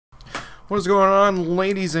What is going on,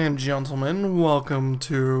 ladies and gentlemen? Welcome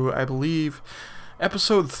to, I believe,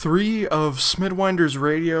 episode 3 of Smidwinders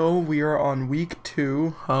Radio. We are on week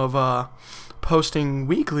 2 of posting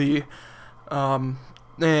weekly, and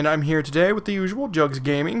I'm here today with the usual Jugs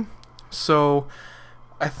Gaming. So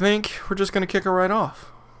I think we're just gonna kick it right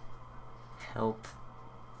off. Help!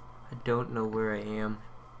 I don't know where I am.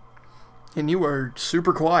 And you are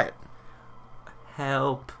super quiet.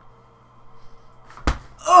 Help!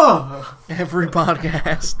 Oh! Every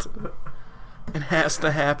podcast. It has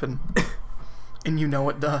to happen. And you know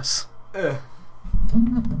it does.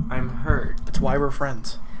 I'm hurt. That's why we're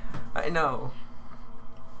friends. I know.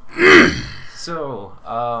 So,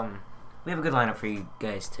 we have a good lineup for you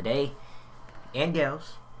guys today. And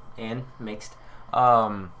gals. And mixed.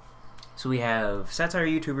 So we have satire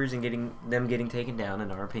YouTubers and getting taken down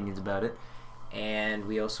and our opinions about it. And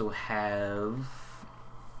we also have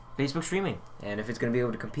Facebook streaming, and if it's going to be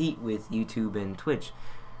able to compete with YouTube and Twitch.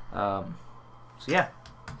 So yeah,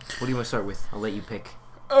 what do you want to start with? I'll let you pick.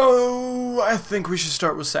 Oh, I think we should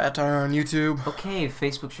start with satire on YouTube. Okay,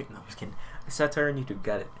 Facebook stream. No, I'm just kidding. Satire on YouTube,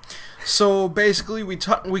 got it. So basically, we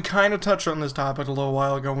kind of touched on this topic a little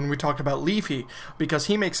while ago when we talked about Leafy, because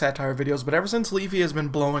he makes satire videos. But ever since Leafy has been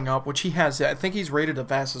blowing up, which he has, I think he's rated the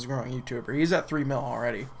fastest growing YouTuber. He's at 3 mil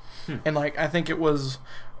already, and like I think it was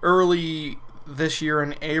early this year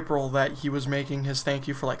in April that he was making his thank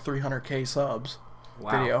you for like 300k subs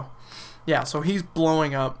video. Yeah, so he's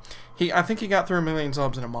blowing up. I think he got through 1 million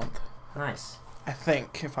subs in a month. Nice. I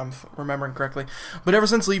think, if I'm remembering correctly. But ever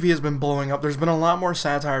since Leafy has been blowing up, there's been a lot more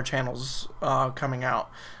satire channels coming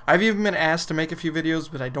out. I've even been asked to make a few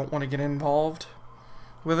videos, but I don't want to get involved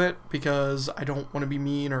with it because I don't want to be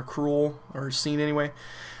mean or cruel or seen anyway.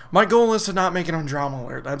 My goal is to not make it on Drama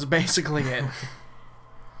Alert. That's basically it.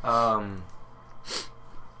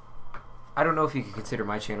 I don't know if you could consider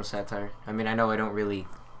my channel satire. I mean, I know I don't really...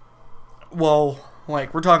 Well,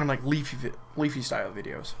 like, we're talking like Leafy style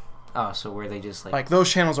videos. Oh, so where they just like... Like, those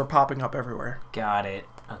channels are popping up everywhere. Got it.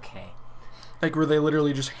 Okay. Like, where they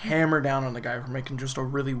literally just hammer down on the guy for making just a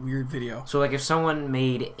really weird video. So, like, if someone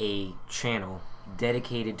made a channel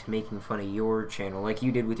dedicated to making fun of your channel, like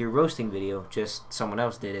you did with your roasting video, just someone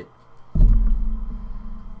else did it.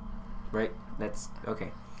 Right? That's...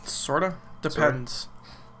 Okay. Sorta. Depends.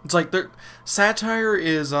 It's like satire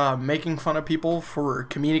is making fun of people for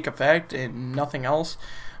comedic effect and nothing else,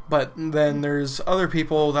 but then there's other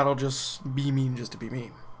people that'll just be mean just to be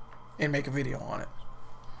mean and make a video on it.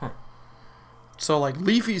 Huh. So like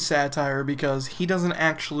Leafy's satire because he doesn't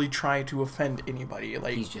actually try to offend anybody.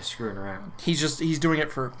 Like he's just screwing around. He's doing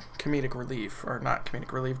it for comedic relief, or not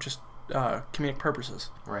comedic relief, just comedic purposes.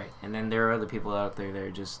 Right, and then there are other people out there that are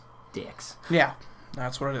just dicks. Yeah,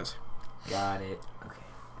 that's what it is. Got it. Okay.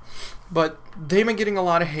 But they've been getting a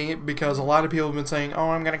lot of hate because a lot of people have been saying, oh,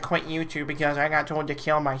 I'm going to quit YouTube because I got told to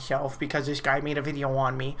kill myself because this guy made a video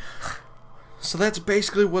on me. So that's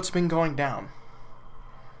basically what's been going down.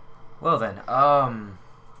 Well then,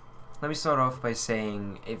 let me start off by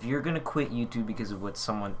saying, if you're going to quit YouTube because of what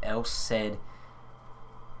someone else said,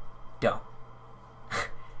 don't.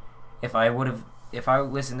 If I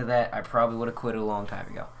listened to that, I probably would have quit a long time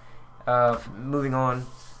ago. Moving on,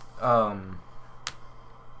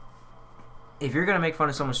 if you're going to make fun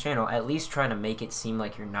of someone's channel, at least try to make it seem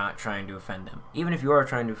like you're not trying to offend them. Even if you are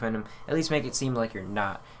trying to offend them, at least make it seem like you're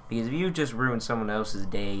not. Because if you just ruin someone else's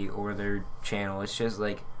day or their channel, it's just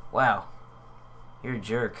like, wow, you're a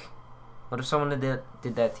jerk. What if someone did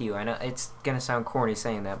that to you? I know it's going to sound corny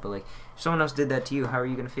saying that, but like, if someone else did that to you, how are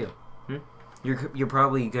you going to feel? You're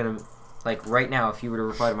probably going to, like, right now, if you were to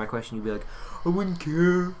reply to my question, you'd be like, I wouldn't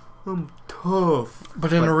care. I'm tough.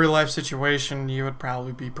 But in a real life situation, you would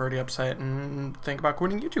probably be pretty upset and think about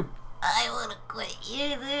quitting YouTube. I want to quit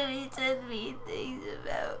YouTube. He said mean things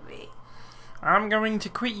about me. I'm going to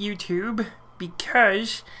quit YouTube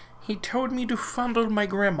because he told me to fondle my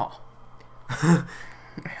grandma.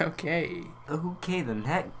 Okay. Okay, then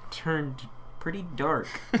that turned pretty dark.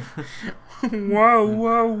 Whoa,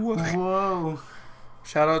 whoa, whoa. Whoa.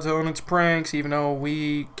 Shout out to Onit's Pranks, even though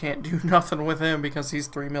we can't do nothing with him because he's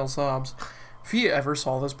 3 mil subs. If he ever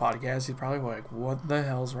saw this podcast, he'd probably be like, what the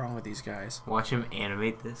hell's wrong with these guys? Watch him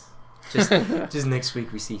animate this. Just next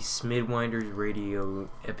week we see Smidwinders Radio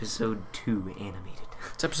episode 2 animated.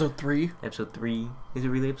 It's episode 3. Episode 3. Is it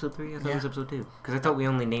really episode 3? I thought it was episode 2. Because I thought we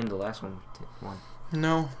only named the last one.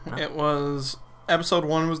 No, it was... Episode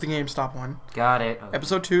 1 was the GameStop one. Got it. Okay.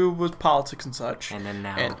 Episode 2 was politics and such. And then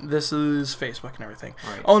now. And this is Facebook and everything.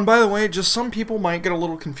 Right. Oh, and by the way, just some people might get a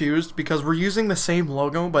little confused because we're using the same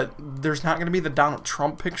logo, but there's not going to be the Donald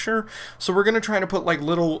Trump picture. So we're going to try to put like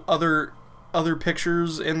little other other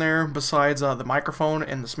pictures in there besides the microphone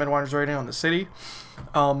and the Smidwinders rating on the city.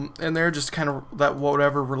 In there, just kind of that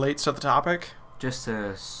whatever relates to the topic. Just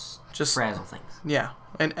to frazzle things. Yeah,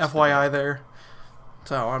 and FYI there.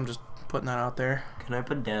 So I'm just putting that out there. Can I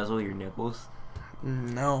put dazzle your nipples?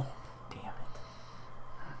 No. Damn it.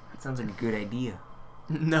 That sounds like a good idea.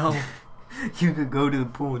 No. You could go to the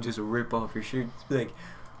pool and just rip off your shirt. Just be like,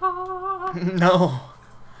 ah. No.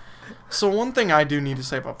 So one thing I do need to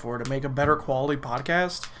save up for to make a better quality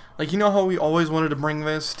podcast, like, you know how we always wanted to bring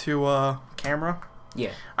this to camera?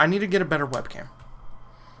 Yeah. I need to get a better webcam.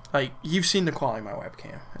 Like, you've seen the quality of my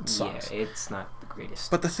webcam. It sucks. Yeah, it's not the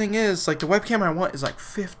greatest. But the thing is, like, the webcam I want is like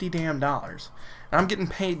 $50 damn. And I'm getting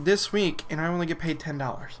paid this week, and I only get paid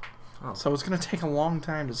 $10. Oh. So it's gonna take a long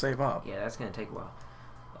time to save up. Yeah, that's gonna take a while.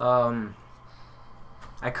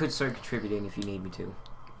 I could start contributing if you need me to.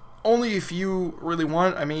 Only if you really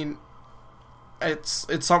want. I mean, it's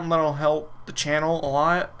something that'll help the channel a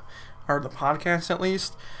lot, or the podcast at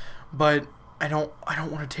least. But I don't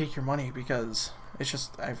want to take your money because it's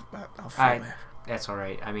just I'll feel it. That's all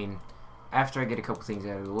right. I mean, after I get a couple things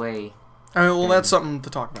out of the way. I mean, well, that's something to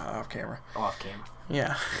talk about off camera. Off camera.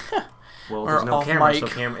 Yeah. Well, or there's no off camera, mic. so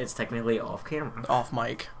camera. It's technically off camera. Off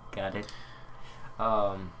mic. Got it.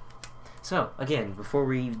 So again, before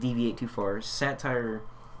we deviate too far, satire.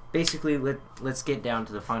 Basically, let's get down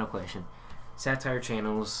to the final question. Satire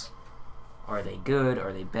channels, are they good?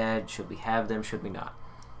 Are they bad? Should we have them? Should we not?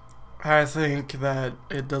 I think that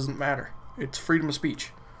it doesn't matter. It's freedom of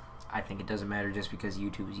speech. I think it doesn't matter just because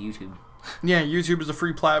YouTube is YouTube. Yeah, YouTube is a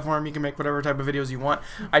free platform. You can make whatever type of videos you want.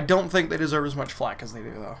 I don't think they deserve as much flack as they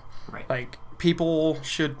do, though. Right. Like, people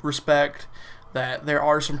should respect that there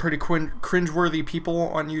are some pretty cringeworthy people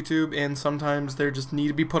on YouTube, and sometimes they just need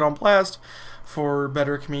to be put on blast for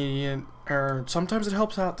better comedian, or sometimes it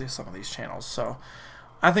helps out some of these channels. So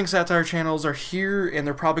I think satire channels are here, and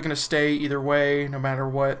they're probably going to stay either way, no matter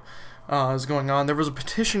what is going on. There was a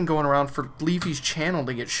petition going around for Leafy's channel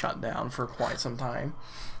to get shut down for quite some time.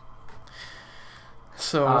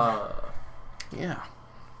 So, yeah.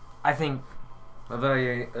 I think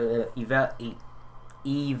evaluating,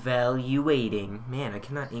 man, I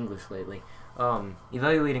cannot English lately.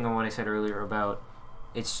 Evaluating on what I said earlier about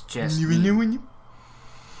it's just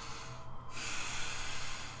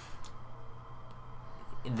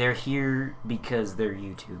they're here because they're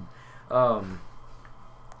YouTube.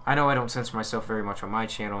 I know I don't censor myself very much on my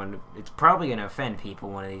channel, and it's probably gonna offend people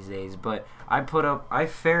one of these days, but I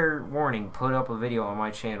fair warning put up a video on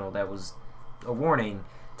my channel that was a warning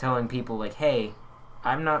telling people, like, hey,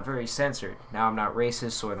 I'm not very censored. Now, I'm not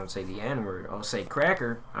racist, so I don't say the N-word. I'll say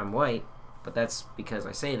cracker. I'm white, but that's because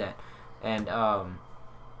I say that. And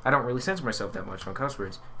I don't really censor myself that much on cuss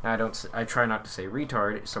words. Now, I try not to say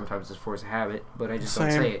retard. Sometimes it's force of habit, but I just don't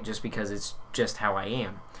say it just because it's just how I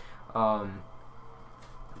am.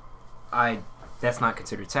 That's not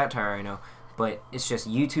considered satire, I know, but it's just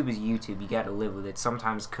YouTube is YouTube. You got to live with it.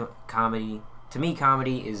 Sometimes comedy, to me,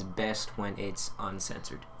 comedy is best when it's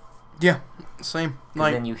uncensored. Yeah, same.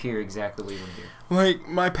 Like, then you hear exactly what you want to hear. Like,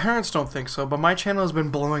 my parents don't think so, but my channel has been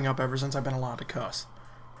blowing up ever since I've been allowed to cuss.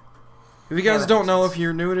 If you guys don't know, if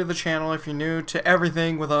you're new to the channel, if you're new to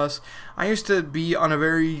everything with us, I used to be on a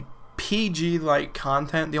very PG-like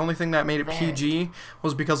content. The only thing that made it PG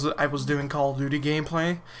was because I was doing Call of Duty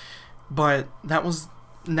gameplay. But that was...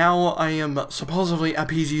 Now I am supposedly a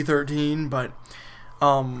PG-13, but...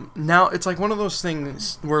 now it's like one of those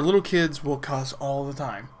things where little kids will cuss all the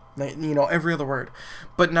time. You know, every other word.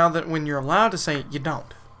 But now that when you're allowed to say it, you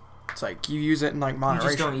don't. It's like you use it in like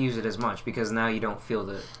moderation. You just don't use it as much because now you don't feel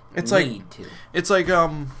the need to. It's like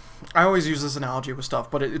I always use this analogy with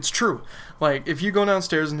stuff, but it's true. Like if you go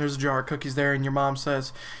downstairs and there's a jar of cookies there, and your mom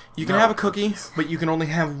says you can have a cookie, but you can only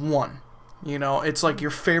have one. You know, it's like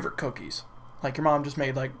your favorite cookies. Like your mom just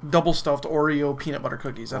made like double stuffed Oreo peanut butter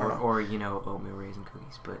cookies. I don't know. Or you know, oatmeal raisin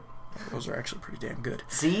cookies, but. Those are actually pretty damn good.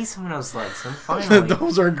 See, someone else likes them. Finally,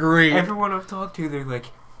 those are great. Everyone I've talked to, they're like,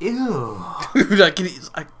 "Ew." Dude,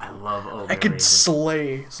 I love oatmeal I could raisin.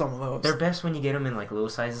 slay some of those. They're best when you get them in like little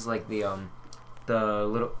sizes, like the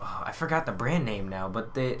little. Oh, I forgot the brand name now,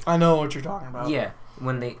 but I know what you're talking about. Yeah,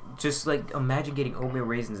 when they just like imagine getting oatmeal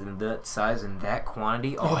raisins in that size and that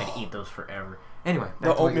quantity. Oh, I'd eat those forever. Anyway,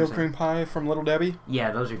 the oatmeal cream pie from Little Debbie.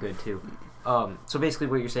 Yeah, those are good too. So basically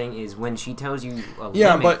what you're saying is when she tells you a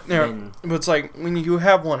limit, then... but it's like when you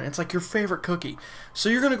have one, it's like your favorite cookie. So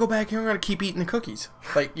you're gonna go back and you're gonna keep eating the cookies.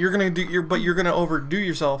 Like you're gonna but you're gonna overdo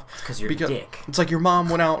yourself because you're a dick. It's like your mom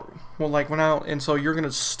went out, and so you're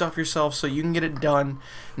gonna stuff yourself so you can get it done,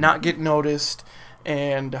 not get noticed,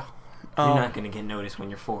 and You're not gonna get noticed when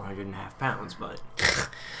you're 400.5 pounds, but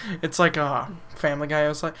it's like a Family Guy. I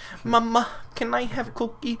was like, "Mama, can I have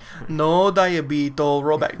cookie?" "No, diabetes.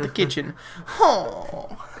 Roll back to the kitchen."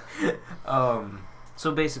 Oh.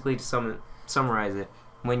 So basically, to summarize it,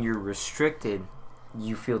 when you're restricted,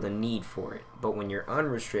 you feel the need for it, but when you're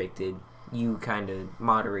unrestricted, you kind of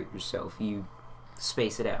moderate yourself. You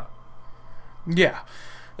space it out. Yeah,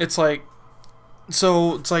 it's like,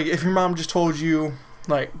 so it's like if your mom just told you,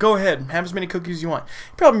 like, go ahead, have as many cookies as you want.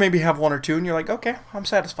 You probably maybe have 1 or 2, and you're like, okay, I'm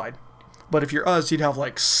satisfied. But if you're us, you'd have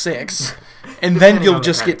like 6, and then you'll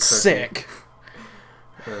just get sick.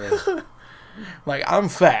 Like, I'm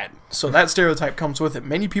fat, so that stereotype comes with it.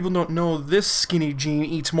 Many people don't know this skinny Gene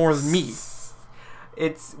eats more than me.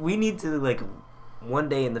 We need to, like, one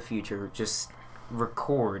day in the future, just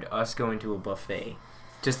record us going to a buffet.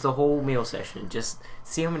 Just the whole meal session. Just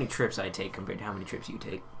see how many trips I take compared to how many trips you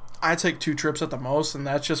take. I take 2 trips at the most, and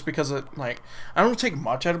that's just because I don't take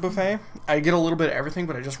much at a buffet. I get a little bit of everything,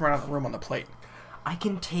 but I just run out of room on the plate. I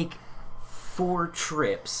can take 4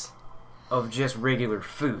 trips of just regular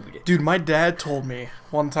food. Dude, my dad told me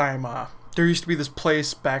one time, there used to be this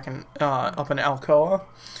place back in up in Alcoa,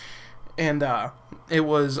 and it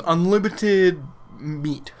was unlimited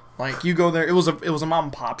meat. Like, you go there, it was a mom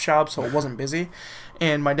and pop shop, so it wasn't busy.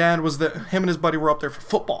 And my dad him and his buddy were up there for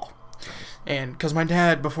football. And because my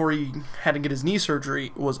dad, before he had to get his knee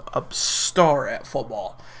surgery, was a star at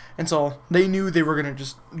football. And so they knew they were going to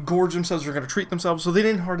just gorge themselves, they were going to treat themselves, so they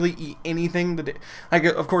didn't hardly eat anything. Like,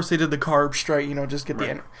 of course, they did the carb straight, just get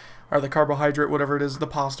the carbohydrate, whatever it is, the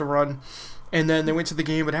pasta run. And then they went to the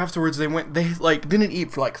game, but afterwards they didn't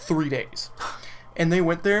eat for like 3 days. And they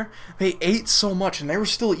went there, they ate so much, and they were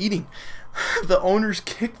still eating. The owners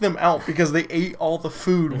kicked them out because they ate all the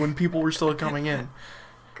food when people were still coming in.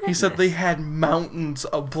 He said they had mountains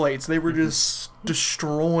of plates. They were just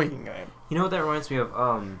destroying it. You know what that reminds me of?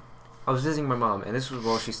 I was visiting my mom, and this was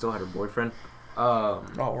while she still had her boyfriend.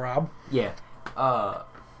 Rob? Yeah.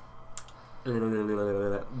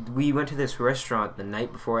 We went to this restaurant the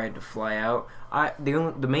night before I had to fly out.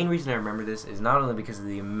 The main reason I remember this is not only because of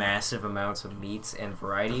the massive amounts of meats and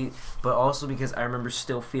variety, but also because I remember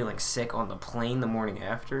still feeling sick on the plane the morning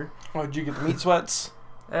after. Oh, did you get the meat sweats?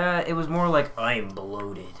 It was more like I'm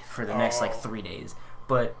bloated for the next 3 days.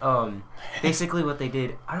 But basically what they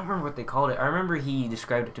did, I don't remember what they called it. I remember he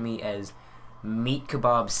described it to me as Meat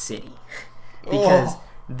Kebab City, because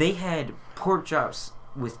they had pork chops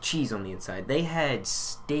with cheese on the inside. They had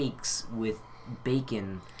steaks with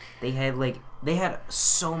bacon. They had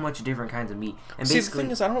so much different kinds of meat. And see, the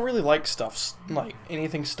thing is, I don't really like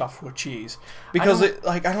anything stuffed with cheese, because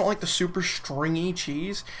I don't like the super stringy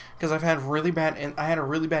cheese, because I had a really bad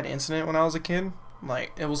incident when I was a kid.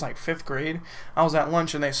 Like, it was like 5th grade. I was at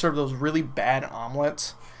lunch and they served those really bad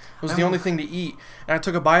omelets. It was the only thing to eat, and I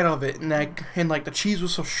took a bite of it, and the cheese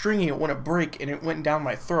was so stringy it wouldn't break, and it went down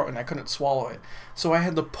my throat, and I couldn't swallow it. So I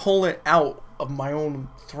had to pull it out of my own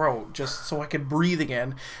throat just so I could breathe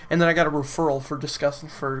again, and then I got a referral for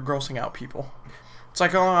grossing out people. It's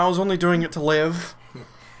like, oh, I was only doing it to live.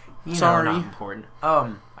 Sorry. Not important.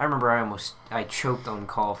 I remember I choked on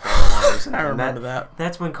cauliflower once. I remember that.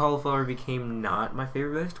 That's when cauliflower became not my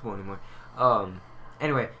favorite vegetable anymore.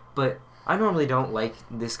 Anyway, but I normally don't like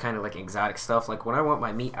this kind of exotic stuff. Like, when I want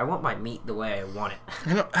my meat the way I want it.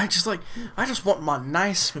 I just want my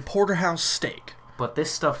nice porterhouse steak. But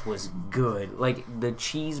this stuff was good. Like, the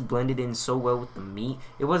cheese blended in so well with the meat.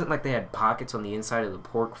 It wasn't like they had pockets on the inside of the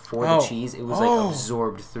pork for the cheese. It was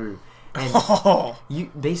absorbed through. And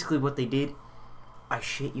basically what they did, I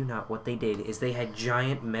shit you not, what they did is they had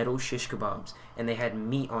giant metal shish kebabs, and they had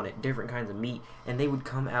meat on it, different kinds of meat, and they would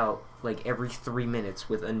come out every 3 minutes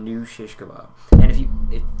with a new shish kebab. And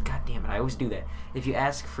god damn it, I always do that. If you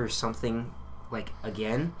ask for something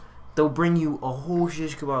again, they'll bring you a whole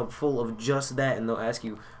shish kebab full of just that, and they'll ask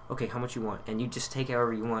you, okay, how much you want? And you just take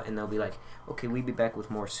however you want, and they'll be like, okay, we'll be back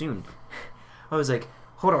with more soon. I was like,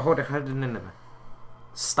 hold on, no.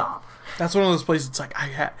 Stop. That's one of those places. It's like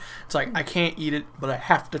I can't eat it, but I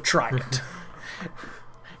have to try it.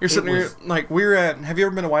 You're sitting here we're at. Have you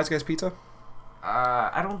ever been to Wise Guys Pizza?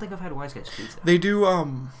 I don't think I've had Wise Guys Pizza. They do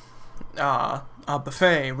a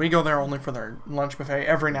buffet. We go there only for their lunch buffet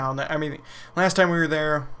every now and then. I mean, last time we were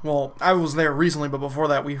there, well, I was there recently, but before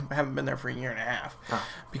that, we haven't been there for a year and a half.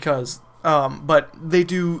 Because but they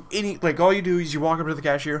do all you do is you walk up to the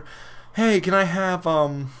cashier, hey, can I have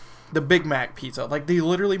the Big Mac pizza? They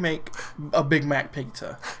literally make a Big Mac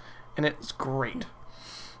pizza, and it's great.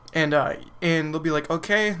 And they'll be like,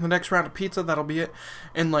 okay, the next round of pizza, that'll be it.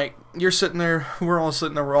 And you're sitting there, we're all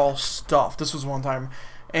sitting there, we're all stuffed. This was one time,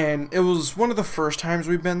 And it was one of the first times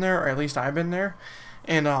we've been there, or at least I've been there.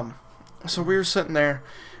 And so we were sitting there,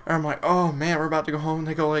 and I'm like, oh man, we're about to go home. And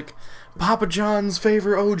they go like, Papa John's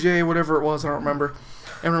favorite OJ, whatever it was, I don't remember.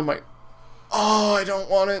 And I'm like, oh, I don't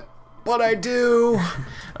want it, but I do.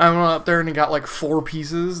 I went up there and he got like 4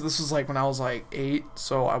 pieces. This was like when I was like 8,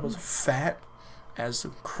 so I was fat as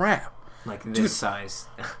crap. Like this Dude, size.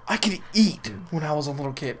 I could eat when I was a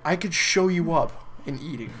little kid. I could show you up in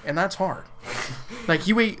eating, and that's hard. Like,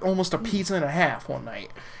 you ate almost a pizza and a half one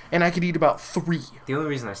night, and I could eat about 3. The only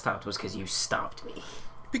reason I stopped was because you stopped me.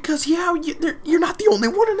 Because, yeah, you're not the only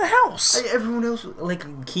one in the house. Everyone else,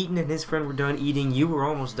 like Keaton and his friend were done eating. You were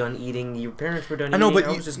almost done eating. Your parents were done eating. I know, but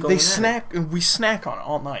we snack on it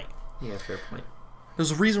all night. Yeah, fair point.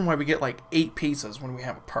 There's a reason why we get like 8 pizzas when we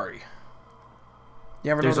have a party.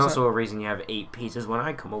 You ever There's notice also that? a reason you have 8 pizzas when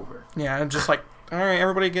I come over. Yeah, and just like, all right,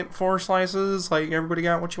 everybody get 4 slices. Like, everybody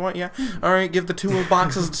got what you want? Yeah. All right, give the 2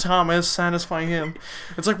 boxes to Thomas. Satisfy him.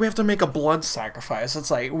 It's like we have to make a blood sacrifice. It's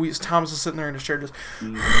like Thomas is sitting there in his chair just,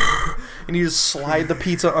 and you just slide the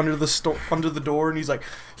pizza under the door, and he's like,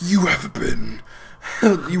 you have been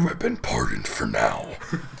pardoned for now.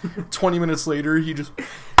 20 minutes later, he just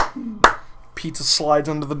pizza slides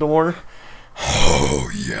under the door.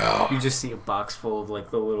 Oh, yeah. You just see a box full of,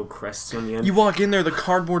 like, the little crests on the end. You walk in there, the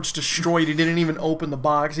cardboard's destroyed. He didn't even open the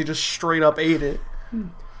box. He just straight up ate it.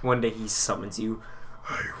 One day he summons you.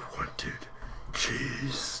 I wanted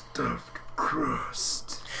cheese-stuffed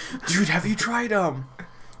crust. Dude, have you tried, I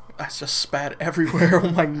just spat everywhere. Oh,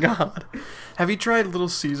 my God. Have you tried Little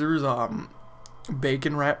Caesar's,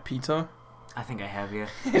 bacon wrap pizza? I think I have, yeah.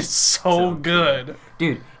 It's so good.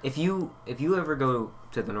 Dude, if you ever go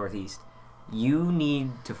to the Northeast, you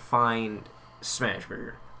need to find Smash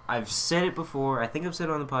Burger. I've said it before. I think I've said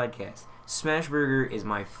it on the podcast. Smash Burger is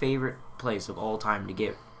my favorite place of all time to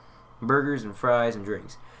get burgers and fries and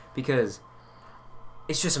drinks because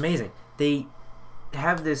it's just amazing. They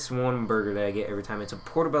have this one burger that I get every time. It's a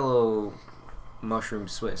portobello mushroom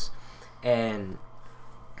Swiss, and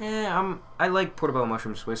I like portobello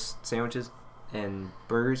mushroom Swiss sandwiches and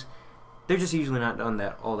burgers. They're just usually not done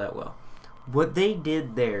all that well. What they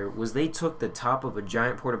did there was they took the top of a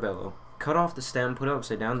giant portobello, cut off the stem, put it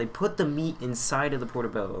upside down. They put the meat inside of the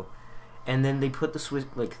portobello, and then they put the Swiss,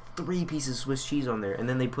 like 3 pieces of Swiss cheese on there, and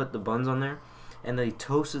then they put the buns on there, and they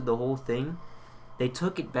toasted the whole thing. They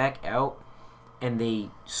took it back out, and they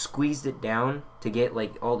squeezed it down to get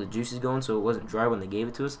like all the juices going so it wasn't dry when they gave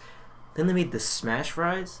it to us. Then they made the smash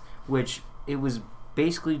fries, which it was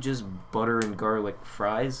basically just butter and garlic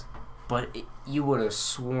fries. But you would have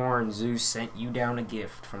sworn Zeus sent you down a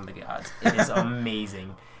gift from the gods. It is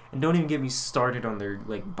amazing. And don't even get me started on their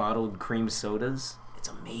like bottled cream sodas. It's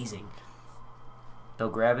amazing. They'll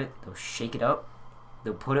grab it, they'll shake it up,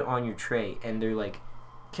 they'll put it on your tray, and they're like,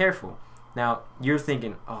 careful. Now, you're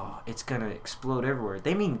thinking, oh, it's going to explode everywhere.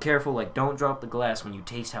 They mean careful, like don't drop the glass when you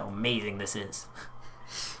taste how amazing this is.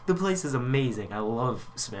 The place is amazing. I love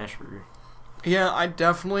Smash Burger. Yeah,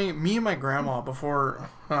 me and my grandma,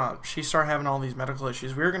 before she started having all these medical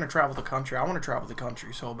issues, we were going to travel the country. I want to travel the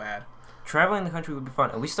country so bad. Traveling the country would be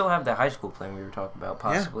fun. And we still have that high school plan we were talking about,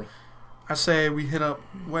 possibly. Yeah. I say we hit up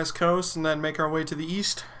West Coast and then make our way to the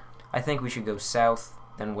East. I think we should go south,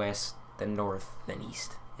 then west, then north, then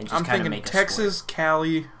east. And just I'm thinking Texas,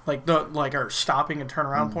 Cali, like our stopping and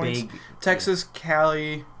turnaround points. Texas,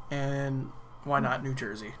 Cali, and why not New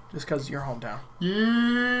Jersey? Just because your hometown.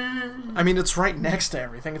 Yeah. I mean, it's right next to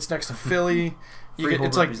everything. It's next to Philly.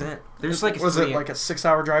 It's like there's like was it like a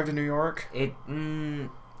 6-hour drive to New York? Depending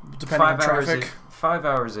 5 on traffic. 5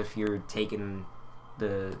 hours if you're taking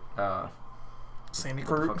the scenic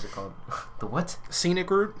what route. the fuck's it called? The what? Scenic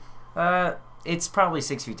route. It's probably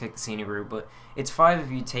 6 if you take the scenic route, but it's 5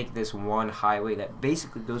 if you take this one highway that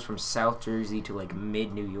basically goes from South Jersey to like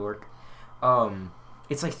mid New York.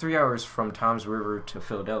 It's like 3 hours from Tom's River to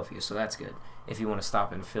Philadelphia, so that's good. If you want to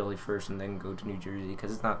stop in Philly first and then go to New Jersey,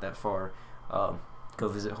 because it's not that far. Go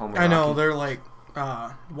visit home. I know, they're like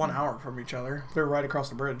 1 hour from each other. They're right across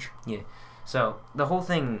the bridge. Yeah. So the whole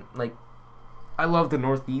thing, like, I love the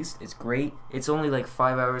Northeast. It's great. It's only like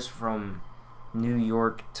 5 hours from New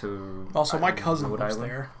York to. Also, my cousin lives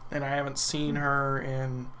there, and I haven't seen her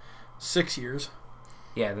in 6 years.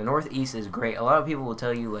 Yeah, the Northeast is great. A lot of people will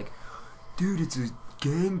tell you like, dude, it's a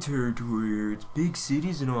gang territory. It's big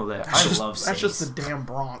cities and all that. I love cities. That's just the damn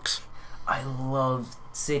Bronx. I love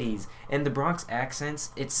cities. And the Bronx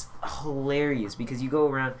accents, it's hilarious because you go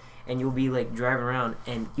around and you'll be like driving around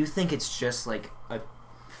and you think it's just like a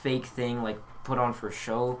fake thing like put on for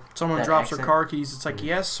show. Someone drops their car keys. It's like,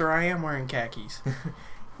 yes, sir, I am wearing khakis.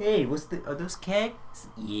 Hey, are those khakis?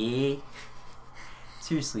 Yeah.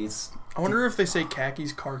 Seriously, it's I wonder if they say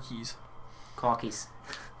khakis, car keys. cockies.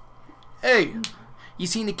 Hey, you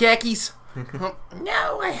seen the khakis?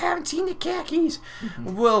 No, I haven't seen the khakis.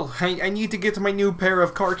 Well, I need to get to my new pair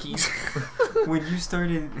of car keys. When you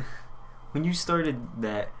started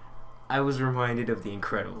that, I was reminded of The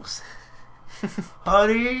Incredibles.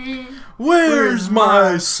 Honey, Where's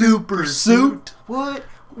my super suit? what?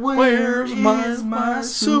 Where's my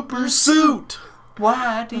super suit?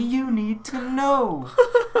 Why do you need to know?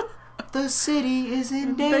 The city is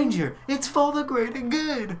in danger. It's for the greater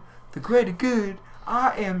good. The greater good.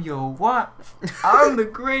 I am your wife. I'm the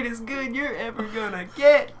greatest good you're ever gonna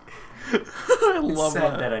get. I It's love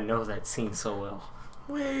sad that. that I know that scene so well.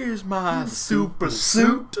 Where's my super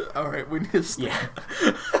suit? Alright, we missed it. Yeah.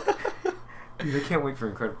 Dude, I can't wait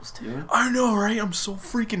for Incredibles 2. I know, right? I'm so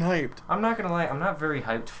freaking hyped. I'm not gonna lie, I'm not very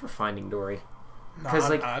hyped for Finding Dory. No, 'Cause,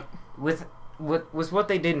 I'm like, not. With what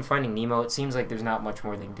they did in Finding Nemo, it seems like there's not much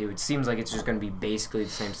more they can do. It seems like it's just going to be basically the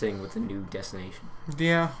same thing with a new destination.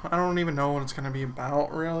 Yeah, I don't even know what it's going to be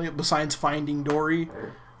about, really, besides Finding Dory.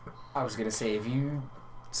 I was going to say, if you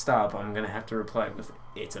stop, I'm going to have to reply with,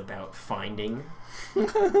 it's about finding.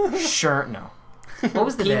 Sure, no. What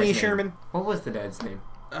was the dad's name? Sherman. What was the dad's name?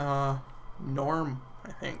 Norm,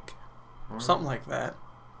 I think. Something like that.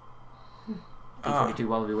 P42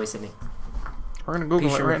 Wallaby Way, Sydney. We're going to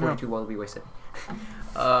Google it right now. P42 Wallaby Way, Sydney.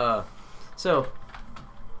 So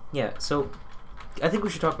I think we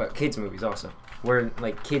should talk about kids' movies also. Where,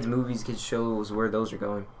 like, kids' movies, kids' shows, where those are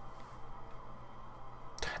going.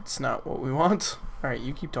 That's not what we want. Alright,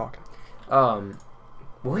 you keep talking.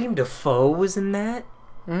 William Dafoe was in that?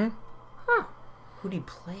 Hmm? Huh. Who'd he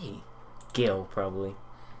play? Gil, probably.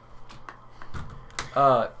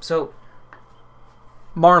 So...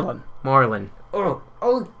 Marlon.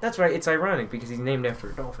 Oh, that's right. It's ironic because he's named after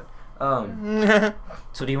a dolphin.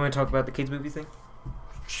 So do you want to talk about the kids movie thing?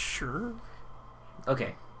 Sure.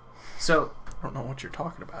 Okay. So I don't know what you're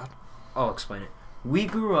talking about. I'll explain it. We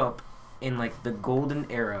grew up in like the golden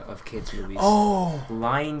era of kids movies. Oh,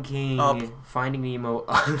 Lion King, Up. Finding Nemo.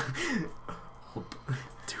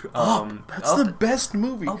 dude, Up. That's Up. the best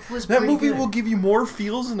movie. Up was That pretty movie good. will give you more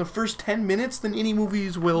feels in the first 10 minutes than any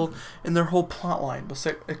movies will in their whole plot line,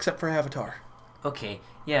 except for Avatar. Okay.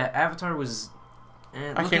 Yeah, Avatar was.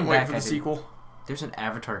 I can't wait for the sequel. There's an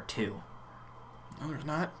Avatar 2. No, there's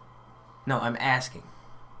not. No, I'm asking.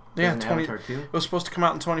 Yeah, There's an Avatar 2? It was supposed to come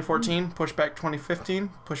out in 2014, pushed back 2015,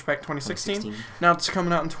 pushed back 2016. 2016. Now it's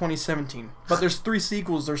coming out in 2017. But there's 3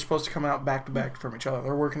 sequels that are supposed to come out back to back from each other.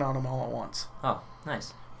 They're working on them all at once. Oh,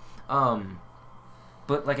 nice.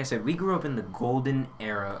 But like I said, we grew up in the golden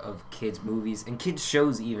era of kids movies and kids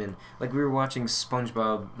shows even. Like we were watching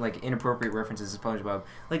SpongeBob, like inappropriate references to SpongeBob.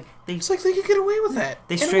 Like It's like they could get away with that.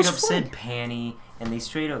 they And it straight was up fun. said panty, and they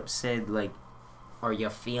straight up said like, "Are you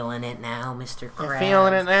feeling it now, Mr. You Krabs?"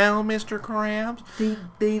 feeling it now, Mr. Krabs?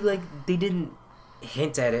 They didn't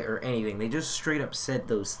hint at it or anything. They just straight up said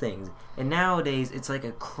those things. And nowadays, it's like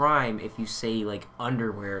a crime if you say like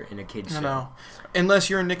underwear in a kid's show. I know. Unless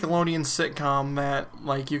you're a Nickelodeon sitcom that,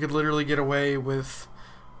 like, you could literally get away with,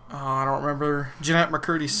 I don't remember, Jeanette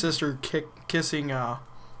McCurdy's sister kissing,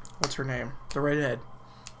 what's her name? The redhead.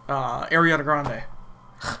 Ariana Grande.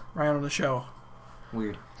 Right on the show.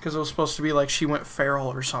 Weird. Because it was supposed to be like she went feral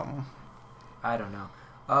or something. I don't know.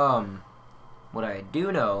 What I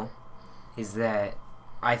do know is that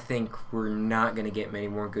I think we're not gonna get many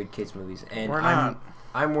more good kids movies, and We're not.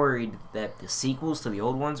 I'm worried that the sequels to the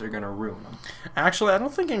old ones are gonna ruin them. Actually, I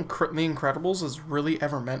don't think The Incredibles is really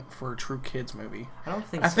ever meant for a true kids movie. I don't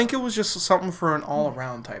think. I so. think it was just something for an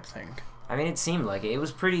all-around type thing. I mean, it seemed like it. It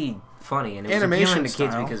was pretty funny, and it was Animation appealing to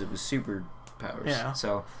kids style. because it was superpowers. Yeah.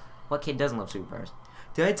 So, what kid doesn't love superpowers?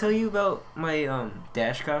 Did I tell you about my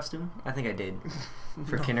Dash costume? I think I did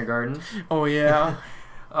for kindergarten. Oh, yeah.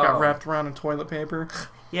 Got Oh, wrapped around in toilet paper.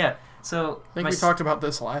 Yeah. So I think we talked about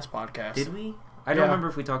this last podcast. Did we? I don't Yeah, remember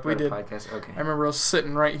if we talked we about it did. on the podcast. Okay. I remember us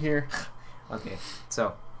sitting right here. Okay.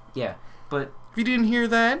 So, yeah, but If you didn't hear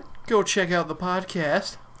that, go check out the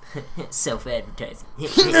podcast. self-advertising.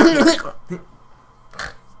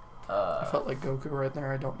 I felt like Goku right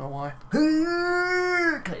there. I don't know why.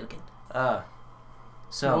 Kaioken.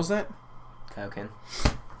 So What was that? Kaioken.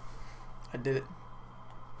 I did it.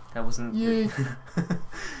 That wasn't. Yay.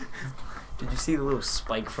 Did you see the little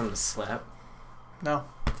spike from the slap? No.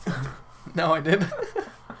 No, I did.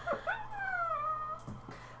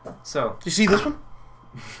 So Did you see this one?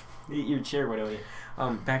 your chair went away.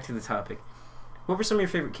 Back to the topic. What were some of your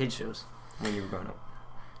favorite kid shows when you were growing up?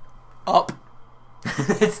 Up.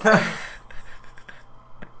 It's not.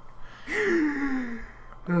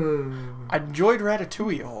 I enjoyed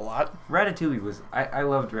Ratatouille a whole lot. Ratatouille was... I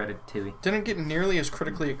loved Ratatouille. Didn't get nearly as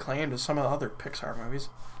critically acclaimed as some of the other Pixar movies.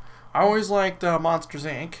 I always liked Monsters,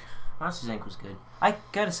 Inc. Monsters, Inc. was good. I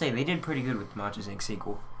gotta say, they did pretty good with the Monsters, Inc.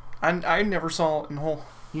 sequel. I never saw it in whole.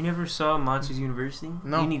 You never saw Monsters University?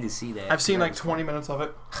 No. You need to see that. I've seen like 20 minutes of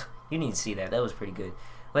it. You need to see that. That was pretty good.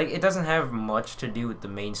 Like, it doesn't have much to do with the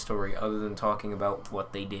main story other than talking about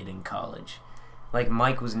what they did in college. Like,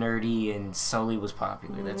 Mike was nerdy and Sully was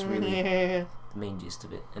popular. That's really the main gist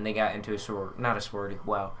of it. And they got into not a sorority,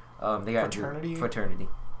 wow. They got Fraternity? into fraternity.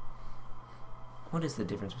 What is the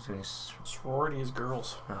difference between a Sorority is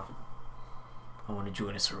girls. Oh. I want to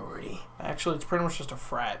join a sorority. Actually, it's pretty much just a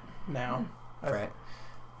frat now. Frat.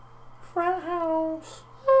 Frat house.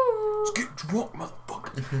 Let's get drunk,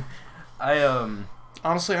 motherfucker.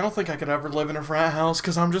 Honestly, I don't think I could ever live in a frat house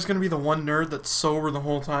because I'm just going to be the one nerd that's sober the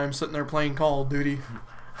whole time sitting there playing Call of Duty.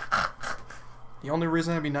 The only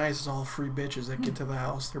reason that'd be nice is all the free bitches that get to the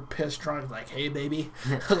house. They're pissed drunk, like, hey, baby,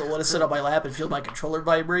 I want to sit on my lap and feel my controller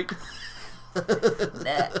vibrate.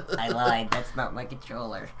 I lied. That's not my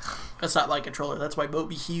controller. That's not my controller. That's my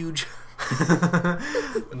Moby Huge.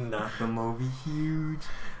 Not the Moby Huge.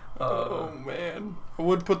 Oh, man. I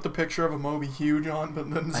would put the picture of a Moby Huge on,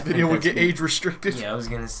 but then this video would get age restricted. Yeah, I was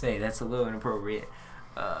going to say, that's a little inappropriate.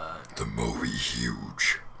 The Moby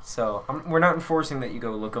Huge. So, we're not enforcing that you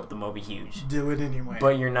go look up the Moby Huge. Do it anyway.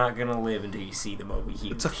 But you're not going to live until you see the Moby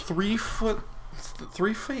Huge. It's a 3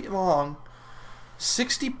 feet long,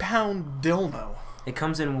 60-pound dildo. It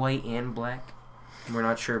comes in white and black. We're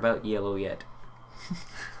not sure about yellow yet.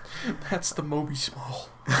 That's the Moby Small.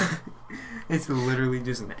 It's literally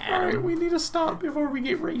just an atom. Alright, we need to stop before we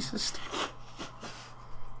get racist.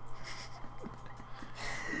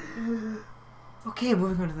 Okay,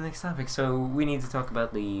 moving on to the next topic. So, we need to talk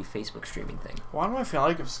about the Facebook streaming thing. Why do I feel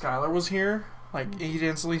like if Skylar was here, like, he'd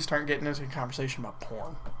instantly start getting into a conversation about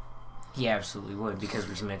porn? He absolutely would, because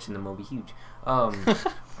we mentioned the Moby Huge.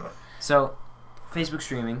 So, Facebook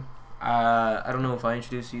streaming. I don't know if I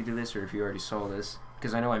introduced you to this or if you already saw this.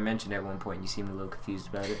 Because I know I mentioned it at one point and you seemed a little confused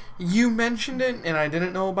about it. You mentioned it and I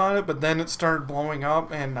didn't know about it, but then it started blowing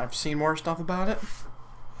up and I've seen more stuff about it.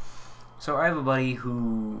 So I have a buddy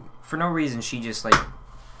who, for no reason, she just, like,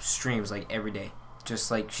 streams, like, every day. Just,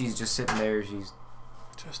 like, she's just sitting there, she's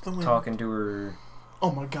just the talking to her... Oh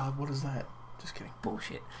my god, what is that? Just kidding.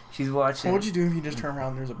 Bullshit. She's watching... What would you do if you just turn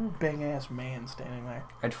around and there's a big-ass man standing there?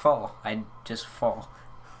 I'd fall. I'd just fall.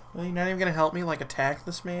 Well, you're not even going to help me, like, attack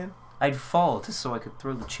this man? I'd fall just so I could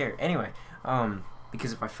throw the chair. Anyway,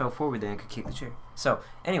 because if I fell forward, then I could kick the chair. So,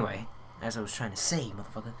 anyway, as I was trying to say,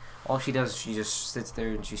 motherfucker, all she does is she just sits there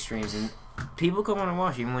and she streams, and people come on and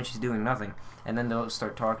watch even when she's doing nothing, and then they'll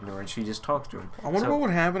start talking to her, and she just talks to them. I wonder what would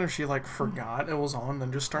happen if she, like, forgot it was on,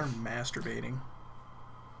 then just started masturbating.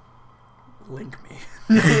 Link me.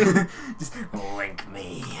 Just link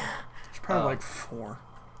me. She's probably, like, 4.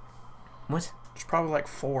 What? She's probably, like,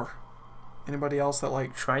 4. Anybody else that,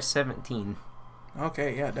 like... Try 17.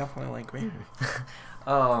 Okay, yeah, definitely link me.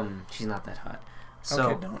 She's not that hot. So,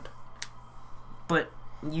 okay, don't. But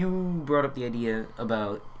you brought up the idea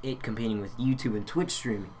about it competing with YouTube and Twitch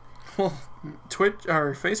streaming. Well,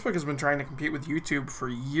 Facebook has been trying to compete with YouTube for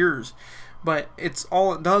years, but it's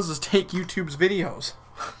all it does is take YouTube's videos.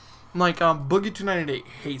 Like, Boogie298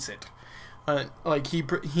 hates it. Like, he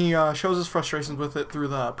shows his frustrations with it through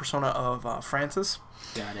the persona of Francis.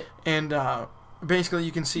 Got it. And basically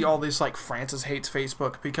you can see all this, like, Francis hates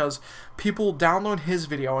Facebook because people download his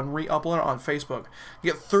video and re-upload it on Facebook,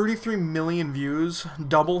 get 33 million views,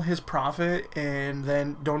 double his profit, and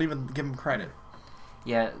then don't even give him credit.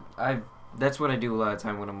 Yeah, that's what I do a lot of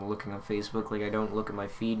time when I'm looking on Facebook. Like, I don't look at my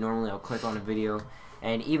feed. Normally I'll click on a video,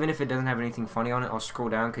 and even if it doesn't have anything funny on it, I'll scroll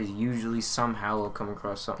down because usually somehow I'll come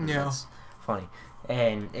across something that's funny.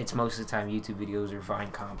 And it's most of the time YouTube videos or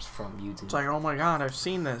Vine comps from YouTube. It's like, oh my god, I've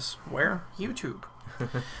seen this. Where? YouTube.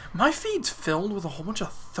 My feed's filled with a whole bunch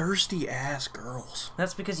of thirsty ass girls.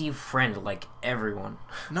 That's because you friend like everyone.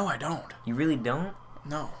 No, I don't. You really don't?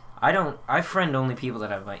 No. I don't. I friend only people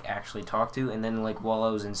that I've, like, actually talked to, and then, like, while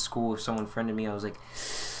I was in school, if someone friended me, I was like,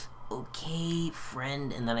 okay,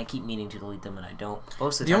 friend, and then I keep meaning to delete them, and I don't.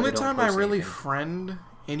 Most of the time, only time I really anything. friend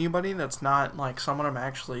anybody that's not, like, someone I'm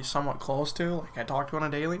actually somewhat close to, like I talk to on a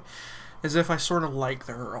daily, is if I sort of like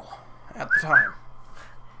the girl at the time.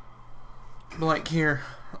 Like, here,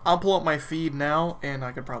 I'll pull up my feed now, and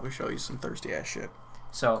I could probably show you some thirsty ass shit.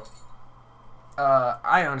 So,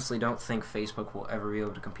 I honestly don't think Facebook will ever be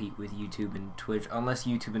able to compete with YouTube and Twitch unless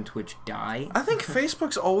YouTube and Twitch die. I think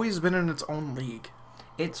Facebook's always been in its own league.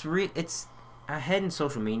 It's ahead in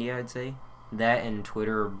social media, I'd say. that and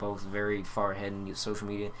Twitter are both very far ahead in social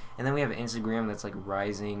media. And then we have Instagram that's like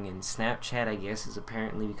rising, and Snapchat, I guess, is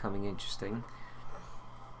apparently becoming interesting.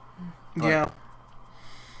 But yeah.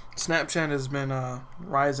 Snapchat has been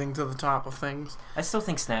rising to the top of things. I still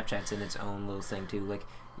think Snapchat's in its own little thing too. Like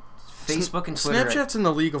Facebook and Twitter. Snapchat's in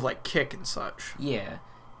the league of like Kick and such. Yeah,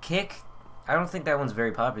 Kick. I don't think that one's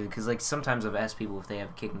very popular because like sometimes I've asked people if they have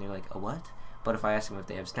a Kick and they're like, "A what?" But if I ask them if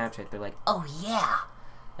they have Snapchat, they're like, "Oh yeah."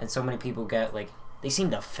 And so many people get like, they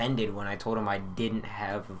seemed offended when I told them I didn't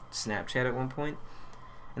have Snapchat at one point.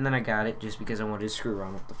 And then I got it just because I wanted to screw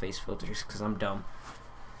around with the face filters because I'm dumb.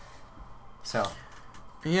 So.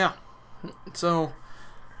 Yeah. So,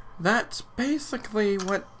 that's basically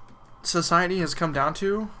what society has come down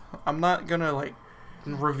to. I'm not gonna, like,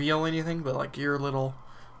 reveal anything, but, like, your little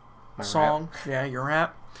song. Rap. Yeah, your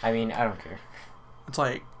rap. I mean, I don't care. It's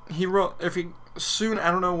like, he wrote, soon,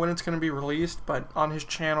 I don't know when it's going to be released, but on his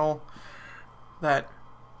channel that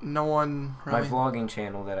no one really... My vlogging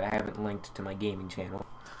channel that I haven't linked to my gaming channel.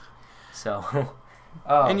 So...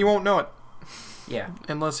 and you won't know it. Yeah.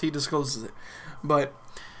 Unless he discloses it. But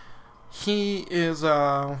he is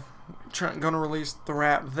going to release the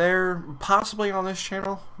rap there, possibly on this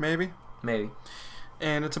channel, maybe. Maybe.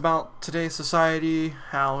 And it's about today's society,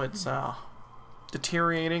 how it's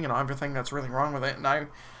deteriorating and everything that's really wrong with it. And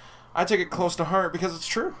I take it close to heart because it's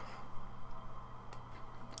true.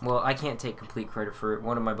 Well, I can't take complete credit for it.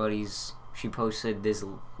 One of my buddies, she posted this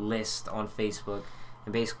list on Facebook,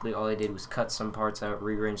 and basically all I did was cut some parts out,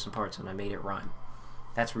 rearrange some parts, and I made it rhyme.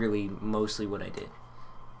 That's really mostly what I did.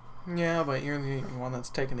 Yeah, but you're the one that's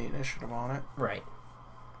taking the initiative on it. Right.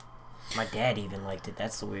 My dad even liked it.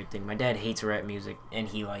 That's the weird thing. My dad hates rap music, and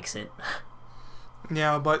he likes it.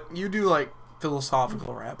 Yeah, but you do like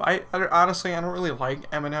philosophical rap. I honestly, I don't really like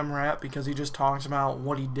Eminem rap because he just talks about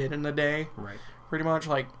what he did in the day. Right. Pretty much,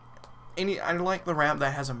 like, I like the rap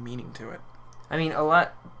that has a meaning to it. I mean, a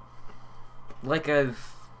lot... Like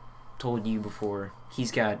I've told you before,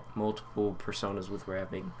 he's got multiple personas with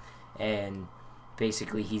rapping, and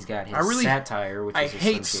basically he's got his satire, which is I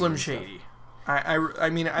hate Slim Shady. I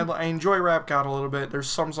mean, I enjoy Rap God a little bit. There's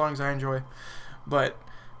some songs I enjoy, but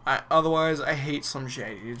otherwise I hate Slim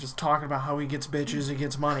Shady. He's just talking about how he gets bitches, he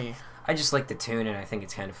gets money. I just like the tune, and I think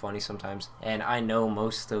it's kind of funny sometimes. And I know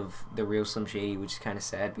most of the real Slim Shady, which is kind of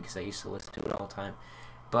sad because I used to listen to it all the time.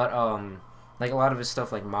 But like a lot of his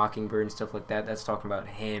stuff, like Mockingbird and stuff like that, that's talking about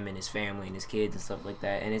him and his family and his kids and stuff like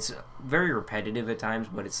that. And it's very repetitive at times,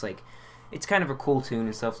 but it's like, it's kind of a cool tune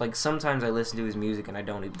and stuff. Like, sometimes I listen to his music and I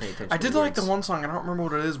don't even pay attention to I did the like words. the one song, I don't remember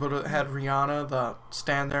what it is, but it had Rihanna, the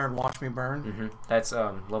Stand There and Watch Me Burn. Mm-hmm. That's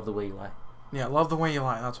Love the Way You Lie. Yeah, Love the Way You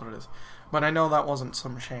Lie, that's what it is. But I know that wasn't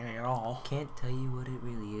Slim Shady at all. Can't tell you what it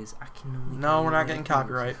really is. I can only No, we're not getting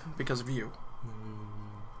copyright because of you.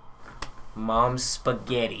 Mom's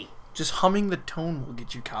spaghetti. Just humming the tone will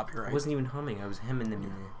get you I copyright. wasn't even humming. I was hemming them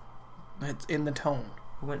in It's in the tone.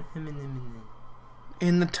 I went hemming them in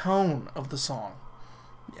In the tone of the song.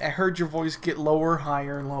 I heard your voice get lower,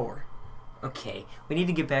 higher, and lower. Okay, we need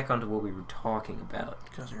to get back onto what we were talking about.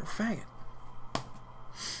 Because you're a faggot.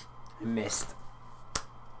 I missed.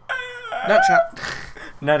 Nut shot.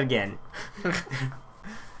 Not again.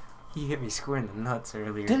 He hit me square in the nuts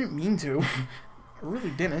earlier. Didn't mean to. I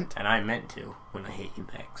really didn't. And I meant to when I hit you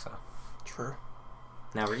back, so. True.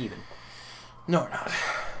 Now we're even. No, we're not.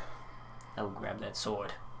 I'll grab that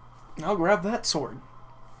sword. I'll grab that sword.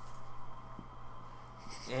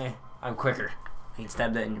 I'm quicker. I can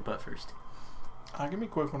stab that in your butt first. I can be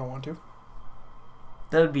quick when I want to.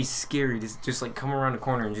 That would be scary to just like come around the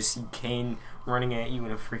corner and just see Kane running at you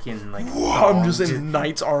in a freaking like. I'm just in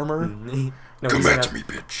knight's armor. No, Come back to me,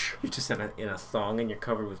 bitch. You're just in a thong and you're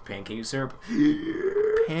covered with pancake syrup.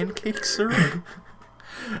 Pancake syrup.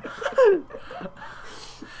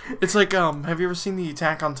 It's like have you ever seen the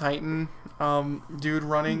Attack on Titan dude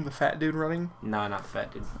running, the fat dude running? Nah, not the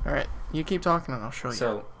fat dude. All right, you keep talking and I'll show you.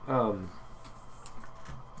 So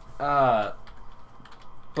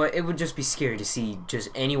but it would just be scary to see just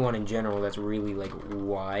anyone in general that's really like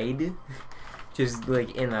wide, just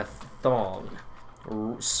like in a thong,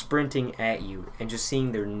 sprinting at you, and just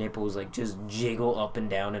seeing their nipples like just jiggle up and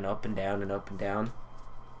down and up and down and up and down.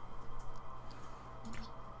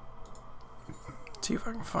 See if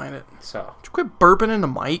I can find it. So Did you quit burping in the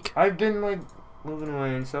mic? I've been like moving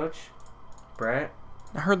away and such, Brat.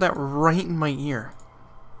 I heard that right in my ear.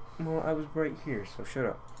 Well, I was right here, so shut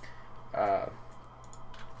up.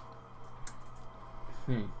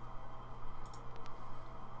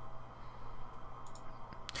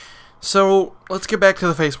 So let's get back to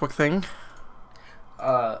the Facebook thing.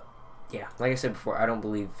 Yeah, like I said before, I don't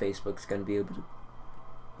believe Facebook's gonna be able to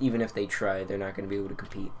even if they try, they're not going to be able to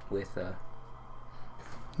compete with.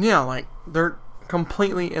 Yeah, like they're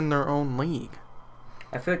completely in their own league.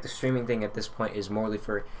 I feel like the streaming thing at this point is morely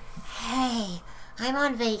for, hey, I'm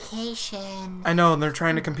on vacation. I know, and they're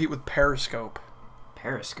trying to compete with Periscope.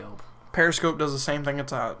 Periscope. Periscope does the same thing.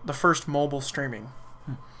 It's the first mobile streaming.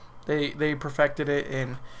 They perfected it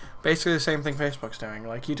in basically the same thing Facebook's doing.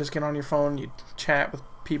 Like, you just get on your phone, you chat with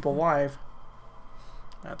people live.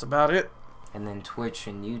 That's about it. And then Twitch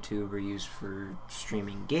and YouTube are used for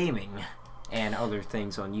streaming gaming and other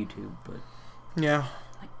things on YouTube, but yeah,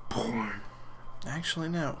 like porn. Actually,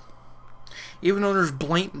 no. Even though there's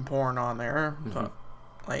blatant porn on there, but,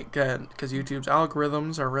 like, because YouTube's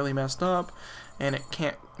algorithms are really messed up, and it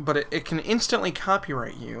can't. But it can instantly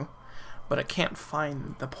copyright you, but it can't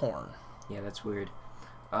find the porn. Yeah, that's weird.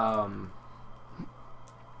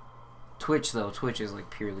 Twitch, though, Twitch is like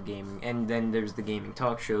purely gaming, and then there's the gaming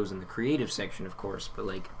talk shows and the creative section, of course, but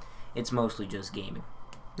like it's mostly just gaming.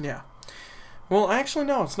 Yeah. Well, actually,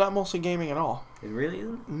 no, it's not mostly gaming at all. It really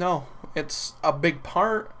isn't? No, it's a big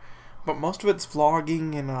part, but most of it's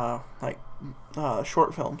vlogging and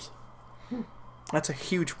short films. That's a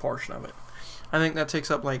huge portion of it. I think that takes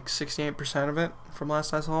up like 68% of it from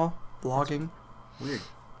last I saw. Vlogging. Weird.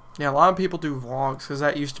 Yeah, a lot of people do vlogs because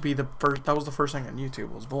that used to be the first. That was the first thing on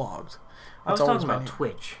YouTube was vlogs. I was talking about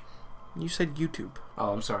Twitch. You said YouTube.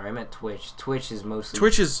 Oh, I'm sorry. I meant Twitch. Twitch is mostly.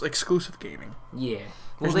 Twitch is exclusive gaming. Yeah.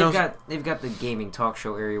 Well, they've got the gaming talk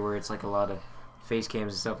show area where it's like a lot of face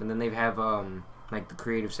cams and stuff, and then they have like the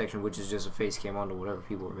creative section, which is just a face cam onto whatever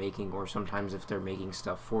people are making, or sometimes if they're making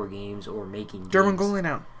stuff for games or making. German games. goalie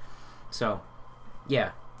now. So,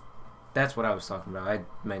 yeah, that's what I was talking about. I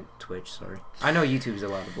meant Twitch. Sorry. I know YouTube's a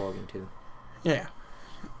lot of vlogging too. Yeah.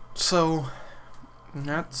 So,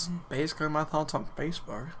 that's basically my thoughts on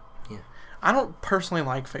Facebook. Yeah. I don't personally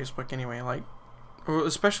like Facebook anyway. Like,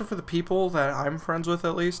 especially for the people that I'm friends with,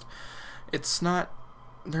 at least. It's not.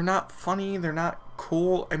 They're not funny. They're not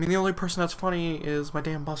cool. I mean, the only person that's funny is my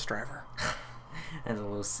damn bus driver. That's a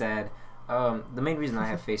little sad. The main reason I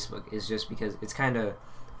have Facebook is just because it's kind of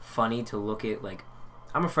funny to look at. Like,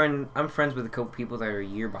 I'm friends with a couple people that are a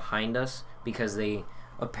year behind us because they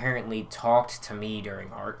apparently talked to me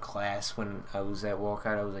during art class when I was at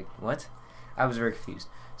walkout. I was like, what? I was very confused.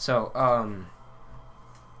 So,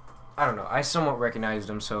 I don't know. I somewhat recognized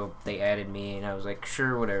them, so they added me, and I was like,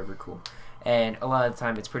 sure, whatever, cool. And a lot of the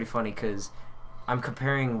time, it's pretty funny because I'm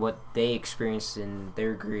comparing what they experienced in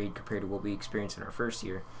their grade compared to what we experienced in our first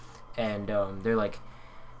year. And they're like,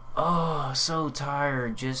 oh, so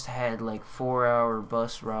tired. Just had like 4-hour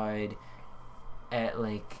bus ride at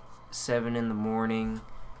like 7 in the morning.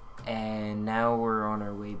 And now we're on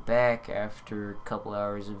our way back after a couple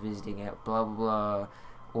hours of visiting at blah, blah, blah.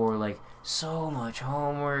 Or like, so much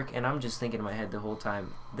homework. And I'm just thinking in my head the whole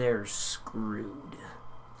time, they're screwed.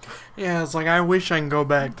 Yeah, it's like, I wish I can go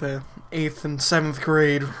back to 8th and 7th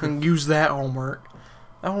grade and use that homework.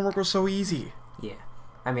 That homework was so easy. Yeah.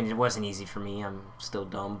 I mean, it wasn't easy for me. I'm still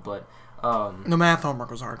dumb, but... the math homework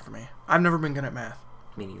was hard for me. I've never been good at math.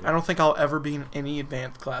 Me neither. I don't think I'll ever be in any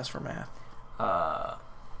advanced class for math.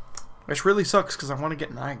 Which really sucks, because I want to get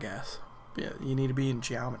an I guess. Yeah, you need to be in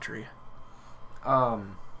geometry.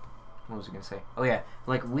 What was I going to say? Oh, yeah.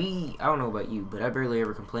 Like, I don't know about you, but I barely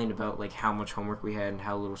ever complained about, like, how much homework we had and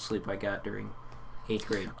how little sleep I got during 8th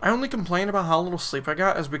grade. I only complain about how little sleep I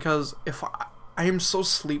got is because if I am so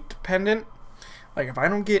sleep dependent, like, if I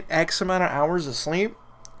don't get X amount of hours of sleep,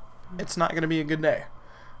 it's not going to be a good day.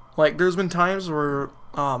 Like, there's been times where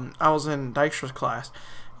I was in Dykstra's class,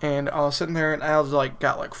 and I was sitting there, and I was, like,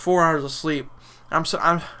 got, like, 4 hours of sleep. I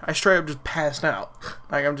straight up just passed out.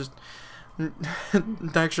 Like, I'm just...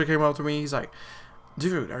 Dykstra came up to me, he's like,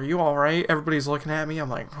 dude, are you alright? Everybody's looking at me. I'm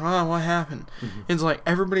like, oh, what happened? It's like,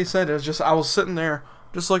 everybody said it was just, I was sitting there,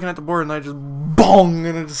 just looking at the board, and I just, bong,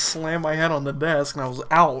 and I just slammed my head on the desk, and I was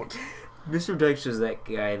out. Mr. Dykstra's that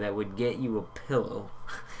guy that would get you a pillow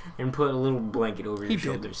and put a little blanket over your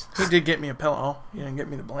shoulders. He did get me a pillow. He didn't get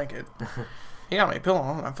me the blanket. He got me a pillow,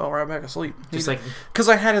 and I fell right back asleep. Just like... Because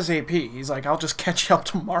I had his AP. He's like, I'll just catch you up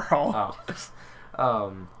tomorrow.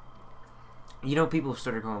 Oh. You know, people have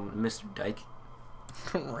started calling him Mr. Dyke.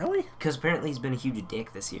 Really? Because apparently he's been a huge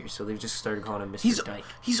dick this year, so they've just started calling him Mr. Dyke.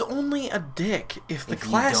 He's only a dick if the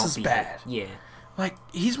class is bad. Yeah. Like,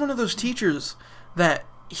 he's one of those teachers that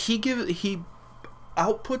he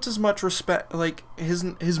outputs as much respect. Like,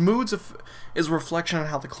 his moods is a reflection on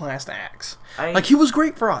how the class acts. Like, he was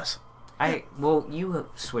great for us. Well, you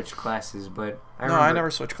switched classes, but I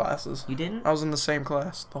never switched classes. You didn't? I was in the same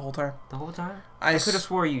class the whole time. The whole time? I could have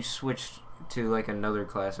swore you switched to like another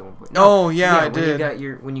class at one point. No, I when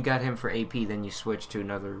did. When you got him for AP, then you switched to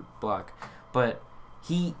another block. But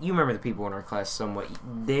you remember the people in our class somewhat.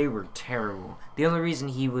 They were terrible. The only reason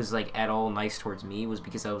he was like at all nice towards me was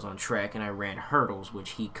because I was on track and I ran hurdles,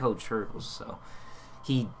 which he coached hurdles. So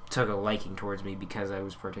he took a liking towards me because I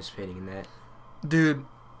was participating in that. Dude,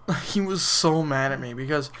 he was so mad at me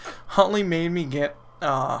because Huntley made me get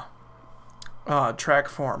track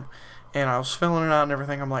form, and I was filling it out and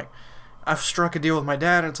everything. I'm like, I've struck a deal with my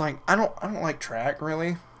dad, and it's like I don't like track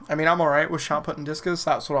really. I mean, I'm alright with shot put and discus.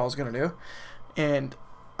 That's what I was gonna do, and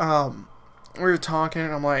we were talking,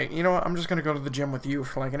 and I'm like, you know what? I'm just gonna go to the gym with you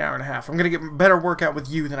for like an hour and a half. I'm gonna get better workout with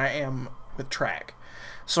you than I am with track.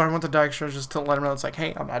 So I went to Dykstra just to let him know it's like,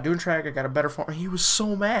 hey, I'm not doing track. I got a better form. He was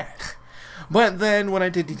so mad. But then when I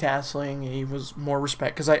did detasseling, he was more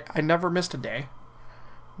respect because I never missed a day.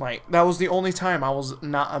 Like, that was the only time I was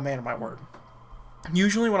not a man of my word.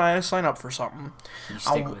 Usually when I sign up for something,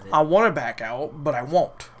 I want to back out, but I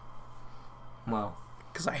won't. Well,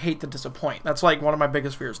 because I hate to disappoint. That's like one of my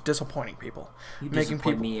biggest fears, disappointing people. You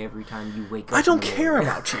disappoint me every time you wake up. I don't care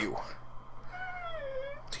about you.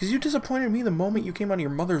 Because you disappointed me the moment you came out of your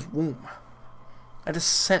mother's womb. I just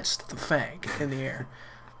sensed the fag in the air.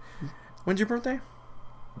 When's your birthday?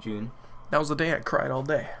 June. That was the day I cried all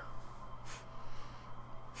day.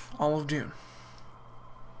 All of June.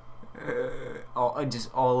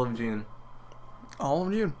 Just all of June. All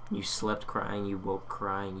of June. You slept crying, you woke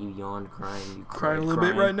crying, you yawned crying, you cried a little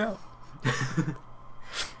bit right now.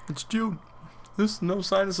 It's June. This is no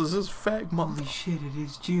sinuses. This is fag month. Holy shit! It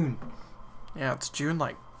is June. Yeah, it's June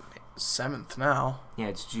like 7th now. Yeah,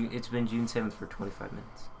 it's June. It's been June 7th for 25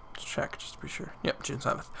 minutes. Let's check just to be sure. Yep, June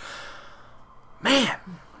 7th. Man,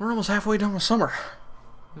 we're almost halfway done with summer.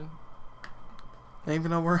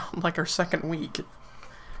 Even though we're on like our second week.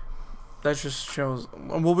 That just shows.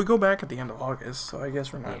 Well, we go back at the end of August, so I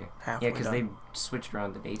guess we're not halfway. Yeah, because they switched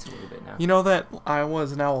around the dates a little bit now. You know that Iowa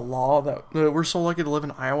is now a law that we're so lucky to live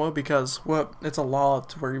in Iowa because it's a law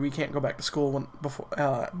to where we can't go back to school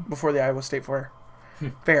before the Iowa State Fair.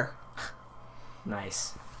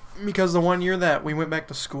 Nice. Because the one year that we went back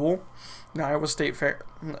to school, the Iowa State Fair,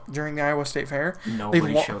 during the Iowa State Fair,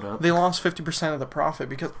 nobody showed up. They lost 50% of the profit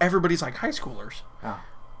because everybody's like high schoolers. Oh.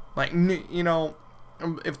 Like, you know,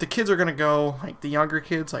 if the kids are going to go, like the younger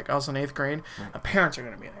kids, like us in 8th grade, right. The parents are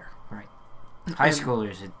going to be there. Right. High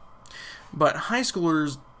schoolers. But high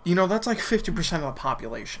schoolers, you know, that's like 50% of the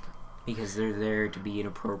population. Because they're there to be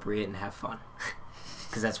inappropriate and have fun.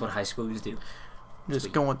 Because that's what high schoolers do.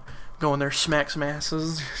 Just going there, smack some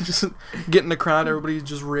asses, just get in the crowd, everybody's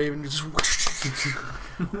just raving, just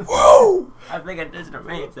whoa! I think I did some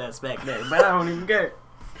man's ass back there, but I don't even care.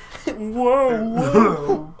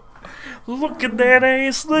 Whoa! Look at that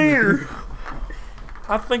ass there!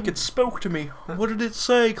 I think it spoke to me. What did it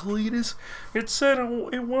say, Cletus? It said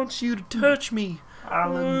it wants you to touch me. I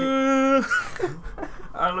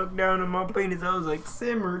looked down at my penis, I was like,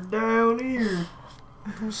 simmer down here.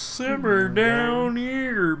 Simmer down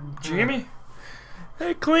here, Jimmy.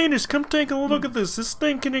 Hey, Cletus, come take a look at this. This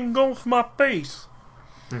thing can engulf my face.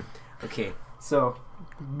 Okay, so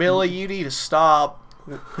Billy, you need to stop.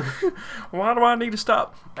 Why do I need to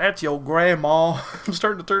stop? That's your grandma. I'm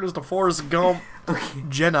starting to turn this to Forrest Gump.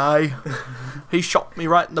 Jedi. He shot me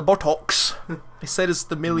right in the buttocks. They said it's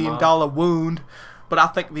the $1 million wound, but I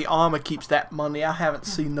think the armor keeps that money. I haven't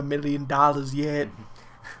seen the $1 million yet.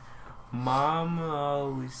 Mama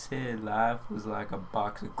always said life was like a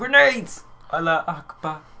box of grenades. Allah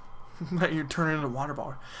Akbar. You're turning into a water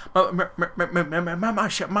bottle. Mama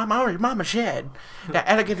said that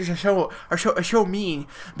alligators are so mean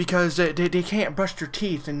because they can't brush their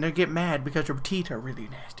teeth and they get mad because their teeth are really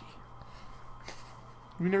nasty.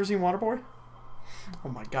 Have you never seen Waterboy? Oh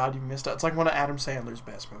my God, you missed out. It's like one of Adam Sandler's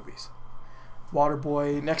best movies.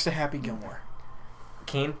 Waterboy next to Happy Gilmore.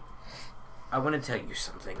 Kane, I want to tell you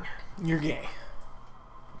something. You're gay.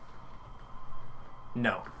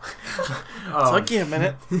 No. Took you a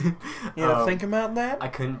minute. You gotta think about that? I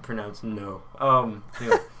couldn't pronounce no.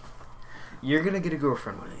 You're gonna get a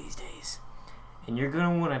girlfriend one of these days. And you're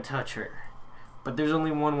gonna want to touch her. But there's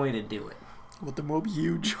only one way to do it. With the mob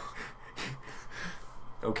huge.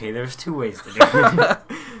 Okay, there's two ways to do it.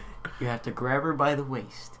 You have to grab her by the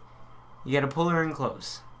waist. You gotta pull her in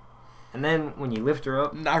close. And then when you lift her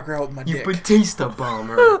up, knock her out with my dick. You Batista bomb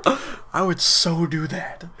her. I would so do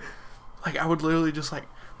that. Like, I would literally just, like,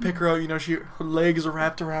 pick her up, you know, her legs are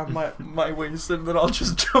wrapped around my waist, and then I'll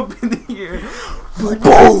just jump in the air.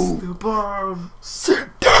 Boom! Bomb!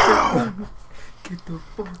 Sit down! Get the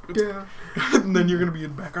fuck down. And then you're gonna be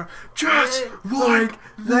in the background, just like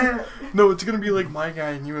that. No, it's gonna be like my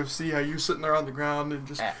guy in UFC, how you sitting there on the ground and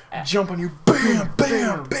just jump on you, bam,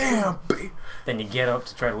 bam, bam, bam. Then you get up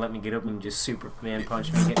to try to let me get up and you just Superman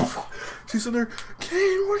punch me. She's in there,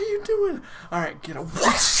 Kane, what are you doing? Alright, get up.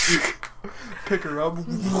 Pick her up.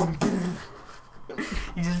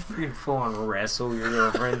 You just freaking full on wrestle your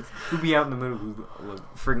girlfriend. You'll be out in the middle of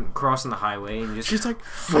freaking crossing the highway and just. She's like,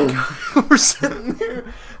 we're sitting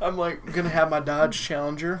there. I'm like gonna have my Dodge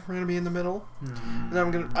Challenger. We're gonna be in the middle, and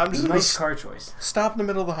I'm just nice car choice. Stop in the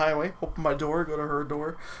middle of the highway, open my door, go to her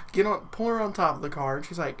door, get on, pull her on top of the car, and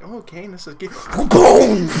she's like, "Oh, okay, this is good."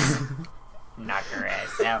 Boom! Knock her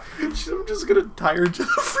ass out. I'm just gonna tie her to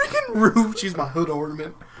the freaking roof. She's my hood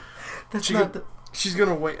ornament. She's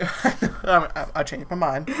gonna wait. I changed my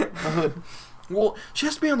mind. The hood. Well, she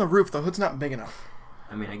has to be on the roof. The hood's not big enough.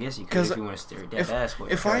 I mean, I guess you could if you want to stare dead ass.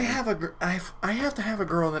 If I have I have to have a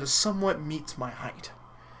girl that is somewhat meets my height.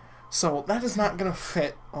 So that is not gonna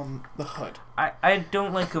fit on the hood. I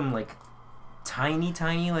don't like them like tiny,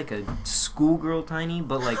 like a schoolgirl tiny,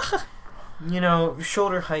 but like you know,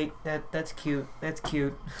 shoulder height. That's cute. That's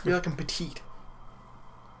cute. You're like a petite.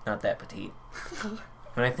 Not that petite.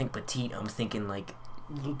 When I think petite, I'm thinking like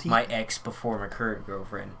my ex before my current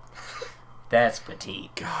girlfriend. That's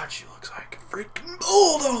petite. God, she looks like a freaking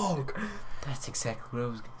bulldog. That's exactly what I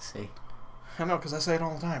was gonna say. I know, because I say it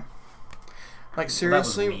all the time. Like,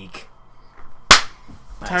 seriously. That was weak.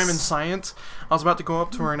 Time in science. I was about to go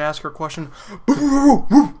up to her and ask her a question.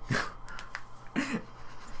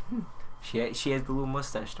 She has the little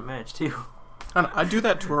mustache to match too. I do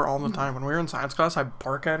that to her all the time. When we were in science class, I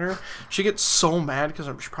bark at her. She gets so mad because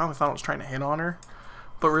she probably thought I was trying to hit on her.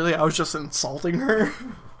 But really, I was just insulting her.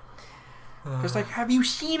 It's like, have you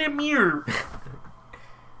seen a mirror?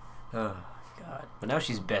 Oh, God. But now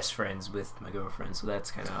she's best friends with my girlfriend, so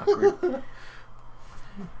that's kind of awkward.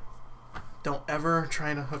 Don't ever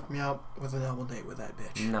try to hook me up with a double date with that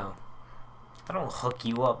bitch. No. I don't hook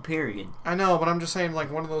you up, period. I know, but I'm just saying,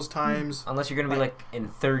 like, one of those times. Unless you're gonna be like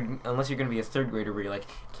in unless you're gonna be a third grader where you're like,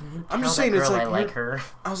 can you I'm just saying it's like I like her.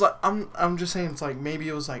 I was like, I'm just saying it's like maybe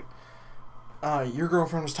it was like, your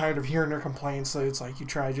girlfriend was tired of hearing her complaints, so it's like you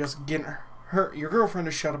try just getting your girlfriend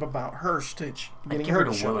to shut up about her stitch, getting her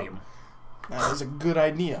to shut William. up. That is a good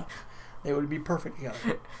idea. They would be perfect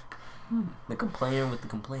together. The complainer with the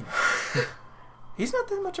complainer. He's not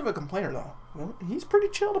that much of a complainer, though. Well, he's pretty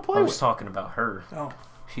chill to play with. I was talking about her. Oh.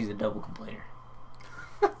 She's a double complainer.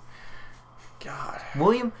 God.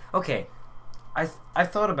 William? Okay. I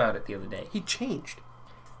thought about it the other day. He changed.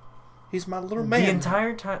 He's my little man. The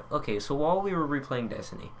entire time... Okay, so while we were replaying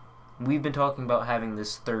Destiny, we've been talking about having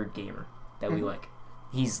this third gamer that we like.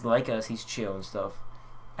 He's like us. He's chill and stuff.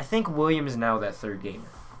 I think William is now that third gamer.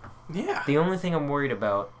 Yeah. The only thing I'm worried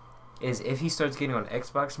about is if he starts getting on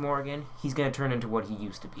Xbox more again, he's going to turn into what he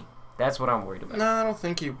used to be. That's what I'm worried about. No, I don't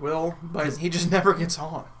think he will, but he just never gets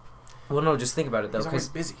on. Well, no, just think about it, though. He's always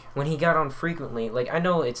busy. When he got on frequently, like, I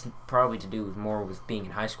know it's probably to do with more with being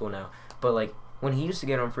in high school now, but, like, when he used to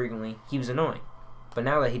get on frequently, he was annoying. But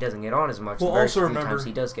now that he doesn't get on as much, well, the very also few remember, times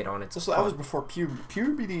he does get on, it's that was before puberty.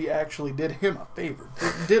 Puberty actually did him a favor.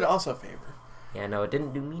 It did us a favor. Yeah, no, it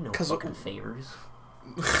didn't do me no fucking favors.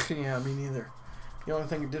 Yeah, me neither. The only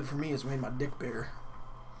thing it did for me is made my dick bigger.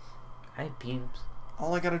 I had pubes.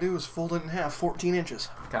 All I gotta do is fold it in half, 14 inches.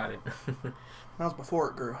 Got it. That was before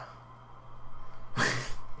it grew.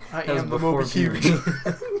 I That am the Moby Huge.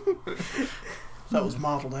 That was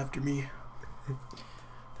modeled after me.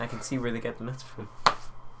 I can see where they get the nuts from.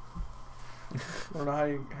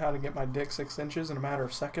 Learn how to get my dick 6 inches in a matter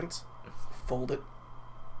of seconds. Fold it.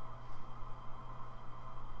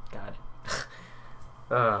 Got it.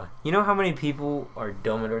 You know how many people are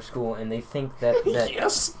dumb at our school and they think that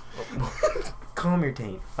Yes. Calm your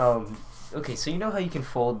taint. Okay, so you know how you can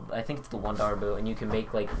fold, I think it's the $1 bill, and you can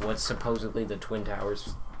make like what's supposedly the Twin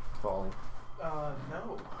Towers falling.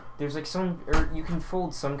 No. There's like or you can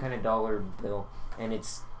fold some kind of dollar bill, and you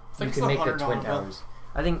can make the Twin Towers.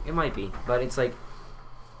 I think it might be, but it's like.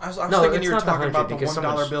 I was thinking you were talking about the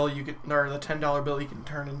 $1 bill or the $10 bill you can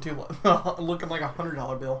turn into looking like a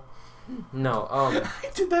 $100 bill. No, I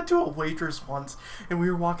did that to a waitress once, and we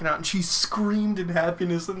were walking out, and she screamed in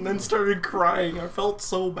happiness and then started crying. I felt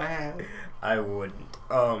so bad. I wouldn't.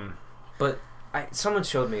 But someone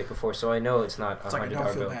showed me it before, so I know it's not a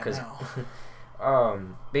 $100 bill because,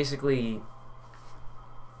 basically,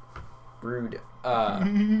 rude.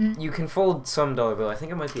 You can fold some dollar bill. I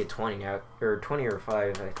think it might be a 20 now, or 20 or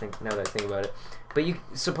 5. I think now that I think about it, but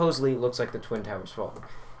supposedly it looks like the Twin Towers fall.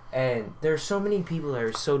 And there are so many people that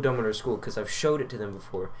are so dumb in our school because I've showed it to them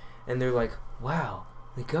before, and they're like, "Wow,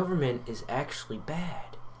 the government is actually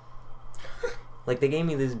bad." Like, they gave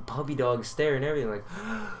me this puppy dog stare and everything. Like,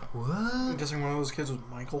 what? I'm guessing one of those kids was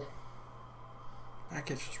Michael. That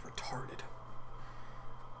kid's just retarded.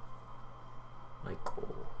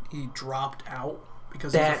 Michael. He dropped out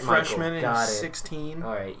because That he's a freshman Michael. and Got he's it. 16.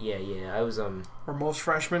 Alright, yeah. I was, Or most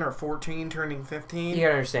freshmen are 14, turning 15. You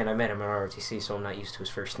gotta understand, I met him at ROTC, so I'm not used to his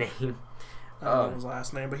first name. I don't know his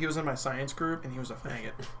last name, but he was in my science group and he was a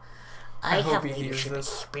faggot. I hope he hears this.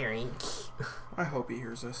 experience. I hope he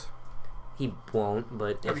hears this. He won't,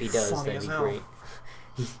 but That'd if he be does, funny that'd as be hell. great.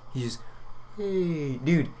 He just, hey,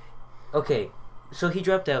 dude. Okay, so he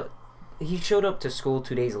dropped out. He showed up to school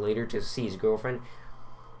 2 days later to see his girlfriend.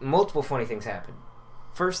 Multiple funny things happened.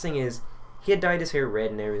 First thing is, he had dyed his hair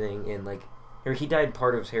red and everything, and or he dyed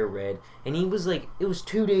part of his hair red, and he was like, it was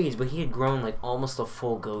 2 days, but he had grown like almost a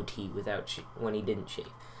full goatee when he didn't shave.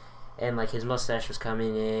 And like his mustache was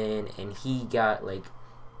coming in, and he got like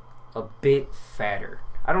a bit fatter.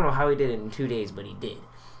 I don't know how he did it in 2 days, but he did.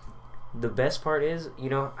 The best part is, you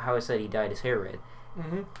know how I said he dyed his hair red?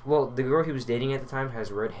 Mm-hmm. Well, the girl he was dating at the time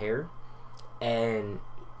has red hair, and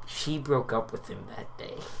she broke up with him that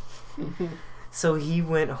day. So he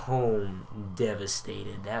went home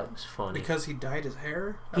devastated. That was funny. Because he dyed his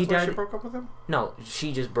hair? He That's why dyed- she broke up with him? No,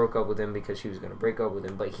 she just broke up with him because she was going to break up with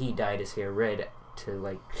him, but he dyed his hair red to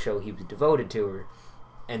like show he was devoted to her.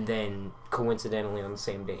 And then coincidentally on the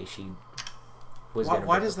same day she was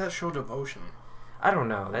Why does that show devotion? I don't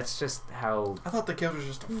know. That's just how I thought the kid was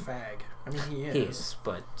just a fag. I mean, he is. he is,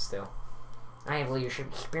 but still. I have leadership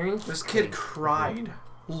experience. This kid cried.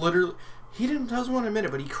 Literally. He doesn't want to admit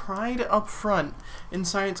it, but he cried up front in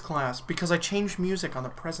science class because I changed music on the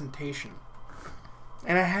presentation.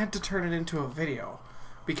 And I had to turn it into a video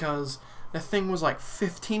because the thing was like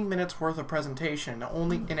 15 minutes worth of presentation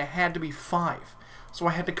and it had to be 5. So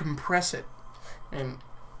I had to compress it. And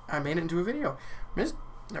I made it into a video. I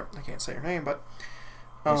can't say her name, but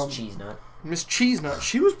Miss Cheesenut. Miss Cheesenut,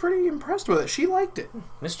 she was pretty impressed with it. She liked it.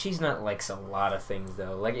 Miss Cheesenut likes a lot of things,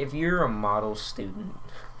 though. Like, if you're a model student...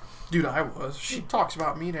 Dude, I was. She talks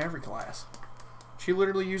about me to every class. She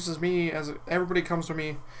literally uses me as... Everybody comes to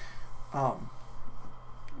me,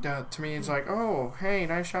 it's like, oh, hey,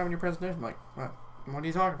 nice job in your presentation. I'm like, what are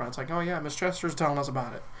you talking about? It's like, oh, yeah, Miss Chester's telling us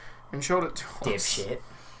about it. And showed it to us. Dipshit.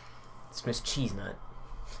 It's Miss Cheesenut.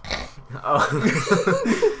 Oh.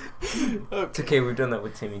 It's okay, we've done that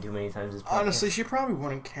with Timmy too many times. This podcast. Honestly, she probably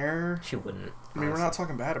wouldn't care. She wouldn't. I mean, we're not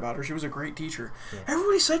talking bad about her. She was a great teacher. Yeah.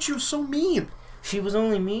 Everybody said she was so mean. She was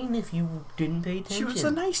only mean if you didn't pay attention. She was a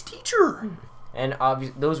nice teacher. And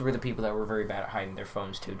those were the people that were very bad at hiding their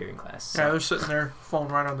phones too during class. So. Yeah, they're sitting there, phone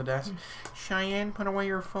right on the desk. Cheyenne, put away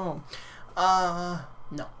your phone. No.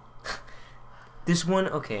 This one,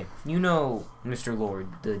 okay. You know Mr. Lord,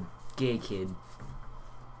 the gay kid.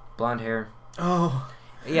 Blonde hair. Oh.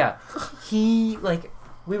 Yeah. He,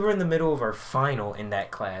 we were in the middle of our final in that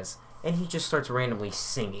class, and he just starts randomly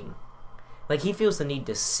singing. Like, he feels the need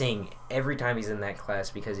to sing every time he's in that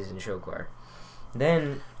class because he's in show choir.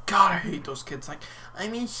 Then... God, I hate those kids. Like,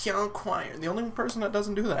 I'm in show choir. The only person that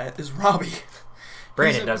doesn't do that is Robbie.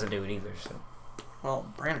 Brandon doesn't do it either, so...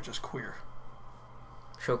 Well, Brandon's just queer.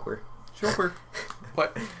 Show choir. Show queer.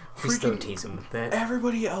 But We still freaking tease him with that.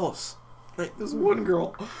 everybody else. Like, this one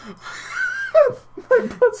girl... My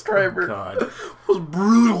bus driver was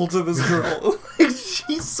brutal to this girl. Like,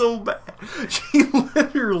 she's so bad. She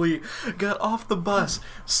literally got off the bus,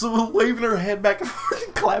 so waving her head back and forth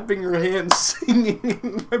and clapping her hands, singing.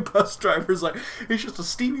 And my bus driver's like, it's just a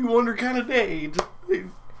Stevie Wonder kind of day. It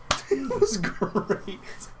was great.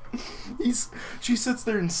 She sits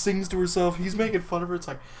there and sings to herself. He's making fun of her. It's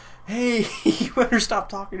like, hey, you better stop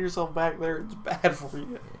talking to yourself back there. It's bad for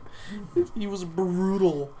you. He was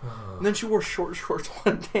brutal. And then she wore short shorts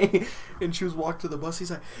one day, and she was walking to the bus.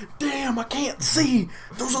 He's like, damn, I can't see.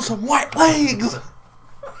 Those are some white legs.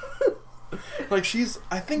 Like,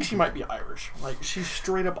 I think she might be Irish. Like, she's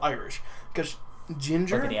straight up Irish. Because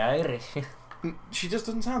ginger, Look at the Irish. she just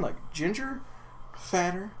doesn't sound like ginger,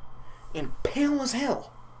 fatter, and pale as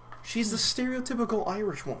hell. She's the stereotypical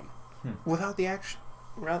Irish one. Without the accent.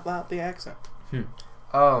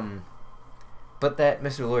 But that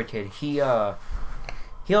Mr. Lord kid, he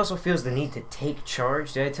also feels the need to take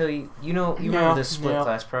charge. Did I tell you? You remember the split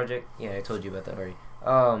class project? Yeah, I told you about that already.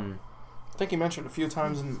 I think he mentioned a few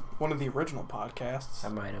times in one of the original podcasts. I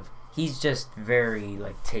might have. He's just very,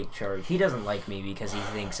 take charge. He doesn't like me because he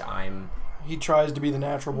thinks I'm... He tries to be the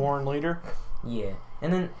natural born leader. Yeah.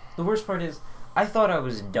 And then the worst part is, I thought I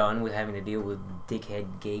was done with having to deal with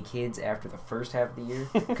dickhead gay kids after the first half of the year.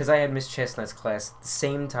 Because I had Miss Chestnut's class at the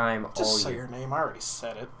same time all Just say year. your name. I already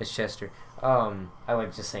said it. Miss Chester. I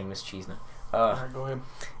like just saying Miss Cheesenut. Alright, go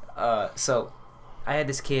ahead. So, I had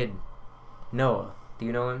this kid, Noah. Do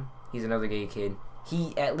you know him? He's another gay kid.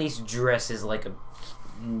 He at least dresses like a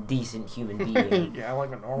decent human being. Yeah,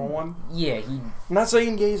 like a normal one. Yeah, he... I'm not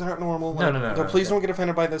saying gays aren't normal. Like, No, please don't get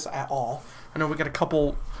offended by this at all. I know we got a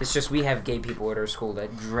couple... It's just we have gay people at our school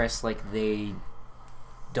that dress like they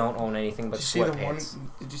don't own anything but sweatpants.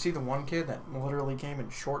 Did you see the one kid that literally came in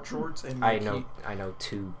short shorts? And I know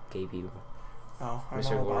 2 gay people. Oh, I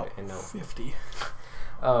Mr. know Lord about and Noah. 50.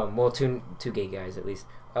 Well, two gay guys at least.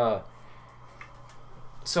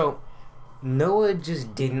 So, Noah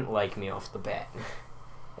just didn't like me off the bat.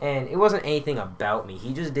 And it wasn't anything about me.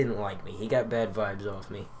 He just didn't like me. He got bad vibes off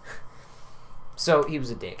me. So, he was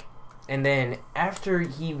a dick. And then, after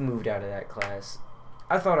he moved out of that class,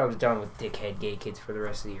 I thought I was done with dickhead gay kids for the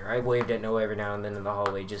rest of the year. I waved at Noah every now and then in the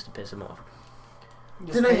hallway just to piss him off.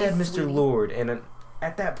 Then I had Mr. Lord, and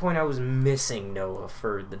at that point I was missing Noah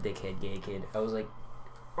for the dickhead gay kid. I was like,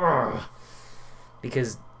 ugh.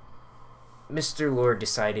 Because Mr. Lord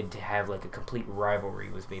decided to have like a complete rivalry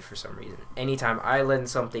with me for some reason. Anytime I led in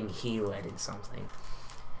something, he led in something.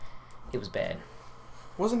 It was bad.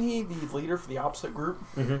 Wasn't he the leader for the opposite group?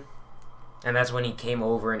 Mm-hmm. And that's when he came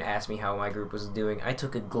over and asked me how my group was doing. I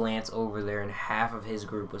took a glance over there, and half of his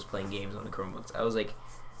group was playing games on the Chromebooks. I was like,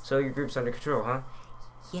 so your group's under control, huh?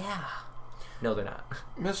 Yeah. No, they're not.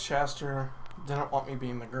 Miss Chester didn't want me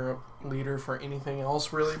being the group leader for anything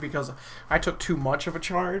else, really, because I took too much of a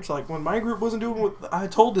charge. Like, when my group wasn't doing what I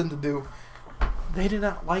told them to do, they did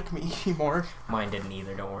not like me anymore. Mine didn't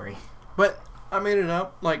either, don't worry. But I made it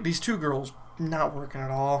up. Like, these 2 girls, not working at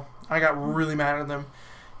all. I got really mad at them.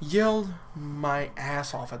 Yelled my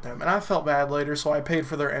ass off at them, and I felt bad later, so I paid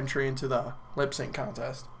for their entry into the lip sync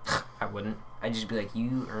contest. I wouldn't. I'd just be like,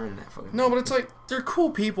 you earned that fucking... No, but it's like, they're cool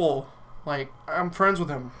people. Like, I'm friends with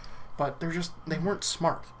them, but they weren't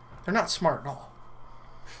smart. They're not smart at all.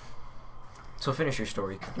 So finish your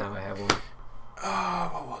story, 'cause now I have one.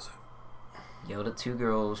 What was it? Yelled at 2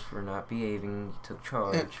 girls for not behaving. You took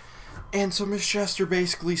charge. And so Miss Chester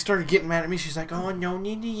basically started getting mad at me. She's like, oh, no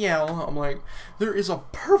need to yell. I'm like, there is a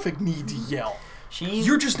perfect need to yell.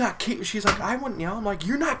 You're just not she's like, I wouldn't yell. I'm like,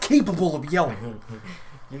 you're not capable of yelling.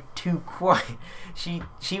 You're too quiet.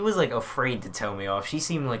 She was like afraid to tell me off. She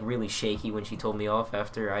seemed like really shaky when she told me off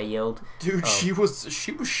after I yelled. Dude, she was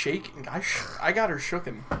shaking. I got her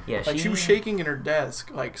shooken. Yeah, like she was shaking in her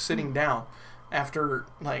desk, like sitting down after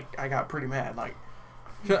like I got pretty mad. Like,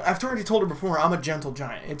 I've already told her before, I'm a gentle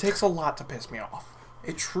giant. It takes a lot to piss me off.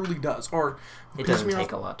 It truly does. Or it doesn't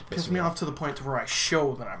take a lot to piss me off to the point to where I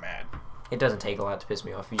show that I'm mad. It doesn't take a lot to piss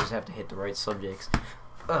me off. You just have to hit the right subjects.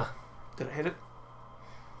 Ugh. Did I hit it?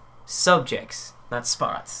 Subjects, not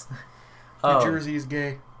spots. New Jersey is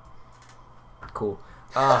gay. Cool.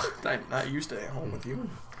 I'm not used to it at home with you.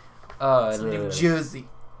 New Jersey.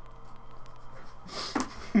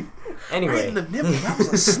 Anyway. Right in the nipple. That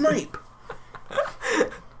was a snipe.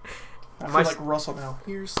 I feel like Russell now.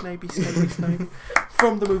 Here's Snipey, Snipe.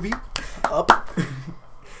 From the movie Up.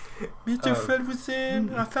 Mr. Fred was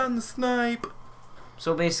in. I found the snipe.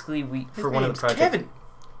 So basically, For one of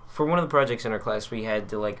the projects in our class, we had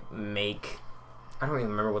to like make... I don't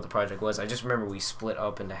even remember what the project was. I just remember we split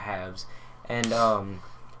up into halves. And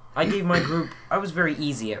I gave my group... I was very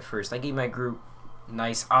easy at first. I gave my group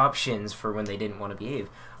nice options for when they didn't want to behave.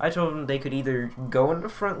 I told them they could either go into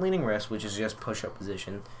front-leaning rest, which is just push-up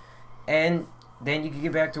position, and then you could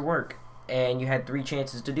get back to work. And you had 3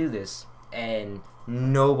 chances to do this. And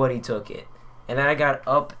nobody took it. And then I got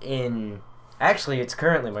up in... Actually, it's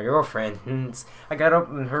currently my girlfriend. I got up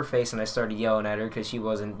in her face and I started yelling at her because she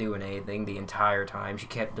wasn't doing anything the entire time. She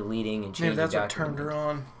kept deleting and changing. Maybe that's what turned her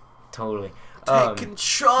on. Totally. Take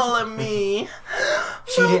control of me.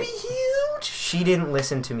 She didn't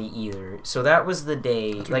listen to me either. So that was the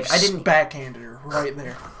day. Like I didn't backhanded her right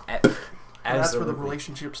there. That's where the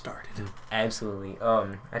relationship started. Absolutely.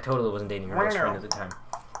 I totally wasn't dating her best friend at the time.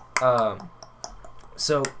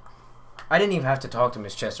 So I didn't even have to talk to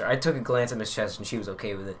Miss Chester. I took a glance at Miss Chester and she was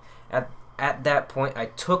okay with it. At that point, I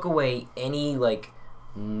took away any no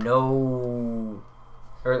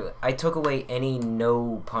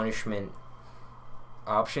punishment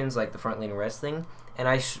options like the front leaning rest thing, and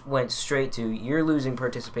I went straight to you're losing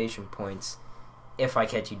participation points if I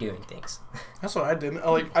catch you doing things. That's what I did.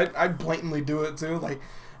 I blatantly do it too. Like,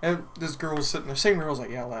 and this girl was sitting there. Same girls like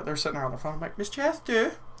yell at. They're sitting there on the phone. I'm like, Miss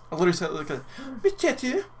Chester. I literally said like, Miss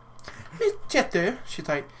Chester. Miss Chester. She's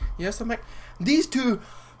like, yes. I'm like, these 2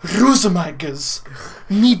 Rosamagers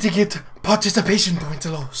need to get participation points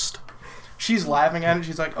lost. She's laughing at it.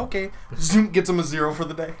 She's like, okay. Zoom gets him a 0 for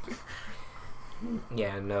the day.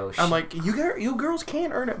 Yeah, no. I'm like, you girls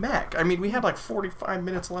can't earn it back. I mean, we had like 45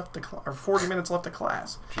 minutes left or 40 minutes left of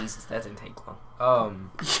class. Jesus, that didn't take long.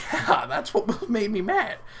 Yeah, that's what made me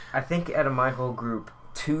mad. I think out of my whole group,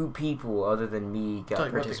 2 people other than me got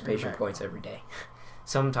Like, participation points every day.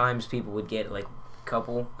 Sometimes people would get like a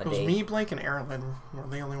couple a It was day. me, Blake, and Erin were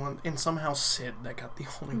the only one, and somehow Sid that got the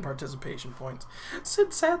only participation points.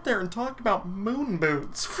 Sid sat there and talked about moon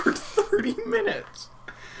boots for 30 minutes.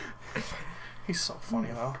 He's so funny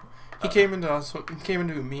though. He came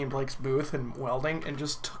into me and Blake's booth in welding and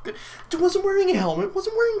just took it. Wasn't wearing a helmet,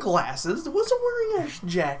 wasn't wearing glasses, wasn't wearing a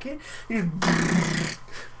jacket. He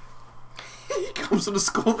comes to the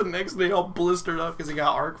school the next day all blistered up because he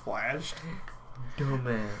got arc flashed.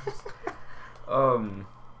 Dumbass.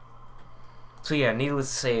 So yeah, needless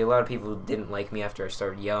to say, a lot of people didn't like me after I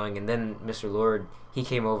started yelling, and then Mr. Lord, he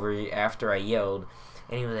came over after I yelled,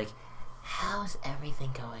 and he was like, "How's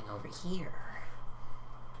everything going over here?"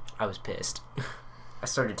 I was pissed. I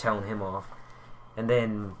started telling him off, and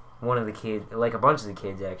then one of the kids, like a bunch of the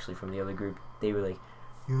kids actually from the other group, they were like,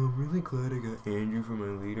 "Yeah, I'm really glad I got Andrew for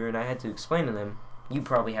my leader," and I had to explain to them, you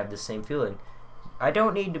probably have the same feeling. I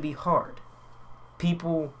don't need to be hard.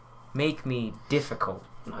 People make me difficult.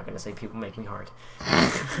 I'm not going to say people make me hard.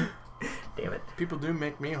 Damn it. People do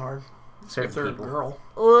make me hard. Certain if they're people. a girl.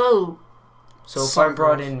 Whoa! So if Some I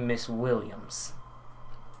brought girls. in Miss Williams,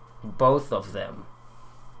 both of them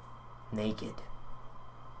naked,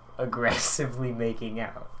 aggressively making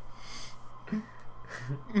out.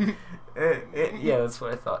 Yeah, that's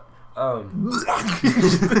what I thought.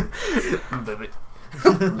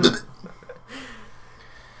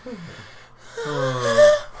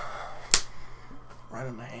 Right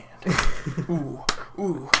in the hand. Ooh,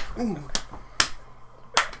 ooh, ooh.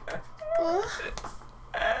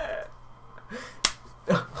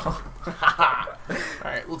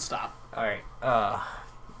 Alright, let's stop. Alright,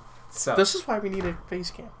 so This is why we need a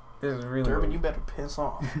face cam. this is really Durbin, you better piss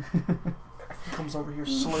off. He comes over here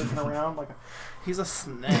slithering around like he's a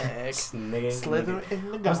snake. Slithering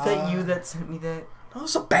in the Was that garden. you that sent me that? No,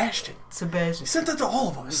 Sebastian. Sebastian. He sent that to all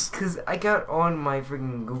of us. Because I got on my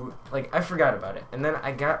freaking Google, like, I forgot about it. And then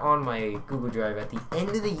I got on my Google Drive at the end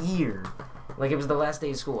of the year. Like, it was the last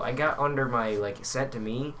day of school. I got under my, like, sent to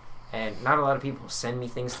me. And not a lot of people send me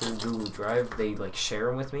things through Google Drive. They, like, share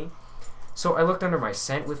them with me. So I looked under my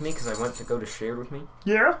sent with me because I went to go to share with me.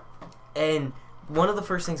 Yeah? And one of the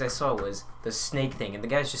first things I saw was the snake thing. And the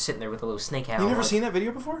guy's just sitting there with a little snake hat on. You never seen that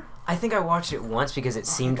video before? I think I watched it once because it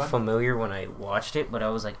seemed familiar when I watched it, but I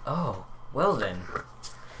was like, oh, well then.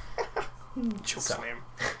 Choke slam.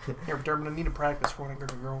 Here, Durbin, I need to practice for when I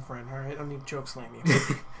get a girlfriend, alright? I need to choke slam you.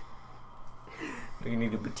 You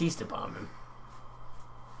need to Batista bomb him.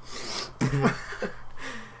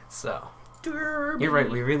 So, Durbin. you're right,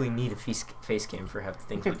 we really need a face cam for half the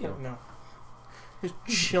things we do. No. He's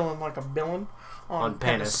chilling like a villain on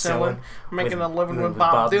penicillin, making with- a living with with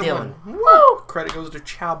Bob Bob Dylan. Woo! Credit goes to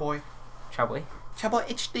Chowboy. Chowboy? Chowboy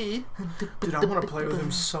HD. Dude, I want to play with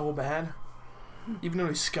him so bad. Even though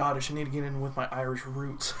he's Scottish, I need to get in with my Irish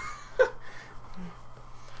roots.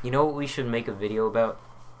 You know what we should make a video about?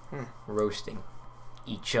 Hmm. Roasting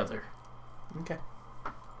each other. Okay.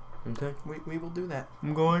 Okay. We will do that.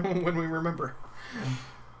 I'm going. When we remember.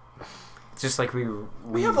 Just like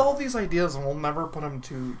We have all these ideas and we'll never put them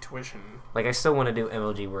to tuition. Like, I still want to do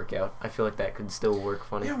MLG workout. I feel like that could still work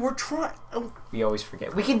funny. Yeah, we're trying. We always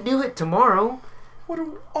forget. We can do it tomorrow.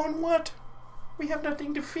 On what? We have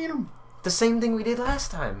nothing to film. The same thing we did last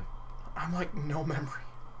time. I'm like, no memory.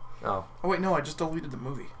 Oh. Oh, wait, no, I just deleted the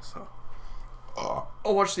movie, so. I'll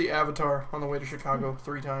watch the Avatar on the way to Chicago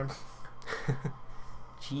 3 times.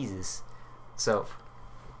 Jesus. So,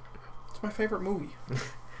 It's my favorite movie.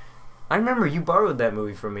 I remember you borrowed that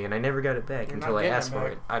movie from me and I never got it back You're until not I getting asked it for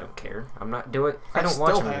back. it. I don't care. I'm not doing. I I don't still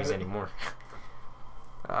watch have movies it. anymore.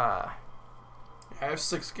 I have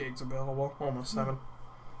 6 gigs available, almost 7.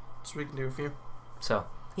 So we can do a few. So,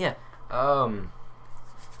 yeah. I'll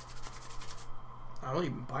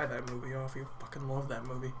even buy that movie off you. Fucking love that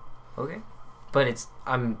movie. Okay. But it's.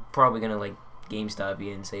 I'm probably gonna like GameStop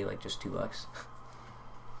you and say like just $2.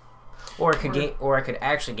 Or I could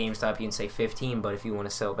actually GameStop you and say 15. But if you want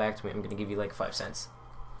to sell it back to me, I'm gonna give you like 5 cents.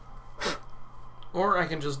 Or I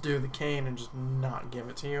can just do the cane and just not give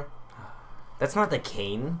it to you. That's not the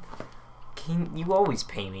cane. Cane, you always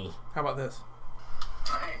pay me. How about this?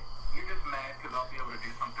 Hey, you're just mad because I'll be able to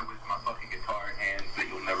do something with my fucking guitar in hands that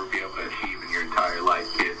you'll never be able to achieve in your entire life,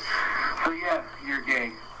 kid. So yeah, you're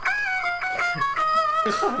gay.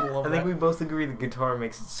 love I that. think we both agree the guitar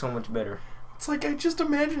makes it so much better. It's like, I just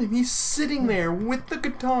imagine him. He's sitting there with the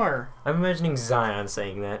guitar. I'm imagining Zion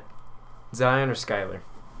saying that. Zion or Skylar?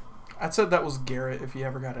 I said that was Garrett if he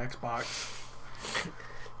ever got Xbox.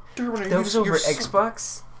 Durbin, That was over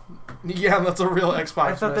Xbox? Yeah, that's a real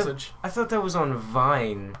Xbox message. I thought that was on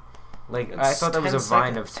Vine. Like, I It's thought that was 10 a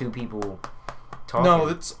Vine seconds. of two people talking. No,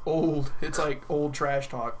 it's old. It's like old trash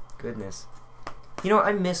talk. Goodness. You know,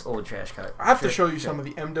 I miss old trash talk. I have to show you some of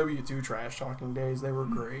the MW2 trash talking days. They were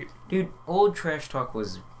great. Dude, old trash talk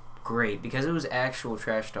was great because it was actual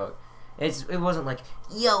trash talk. It wasn't like,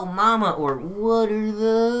 yo, mama, or what are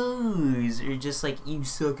those? Or just like, you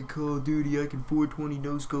suck at Call of Duty, I can 420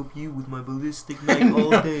 no-scope you with my ballistic knife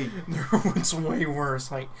all day. It's way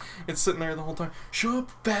worse. Like, it's sitting there the whole time. Shut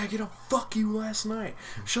up, faggot. I'll fuck you last night.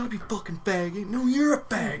 Shut up, you fucking faggot. No, you're a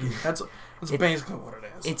faggot. That's basically what it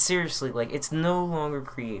is. It's seriously, like, it's no longer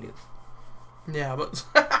creative. Yeah, but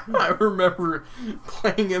I remember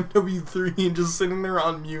playing MW3 and just sitting there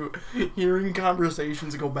on mute, hearing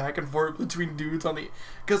conversations go back and forth between dudes on the...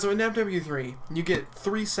 Because in MW3, you get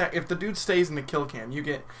 3 seconds... If the dude stays in the kill cam, you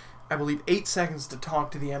get, I believe, 8 seconds to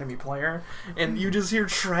talk to the enemy player, and you just hear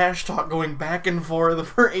trash talk going back and forth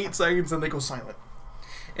for 8 seconds, and they go silent.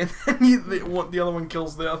 And then the other one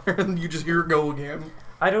kills the other, and you just hear it go again.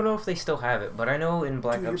 I don't know if they still have it, but I know in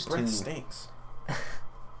Black Dude, Ops your 2... breath stinks.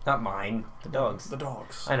 Not mine. The dogs. The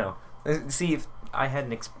dogs. I know. See, if I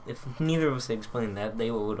hadn't, if neither of us had explained that, they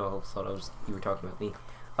would all thought you were talking about me.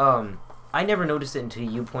 I never noticed it until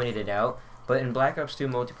you pointed it out. But in Black Ops 2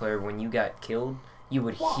 multiplayer, when you got killed, you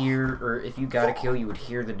would hear, or if you got a kill, you would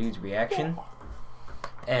hear the dude's reaction.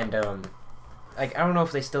 And like, I don't know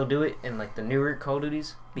if they still do it in like the newer Call of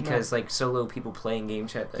Duties because like solo people play in game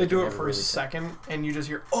chat. They do it for a second, and you just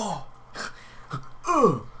hear oh.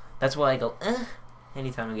 That's why I go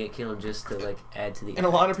anytime I get killed, just to like add to the. And a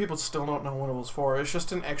lot of people still don't know what it was for. It's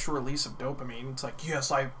just an extra release of dopamine. It's like,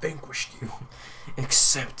 yes, I vanquished you.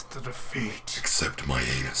 Accept the defeat. Except my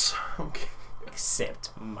anus. Okay.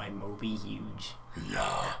 Except my Moby Huge.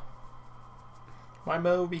 Yeah. My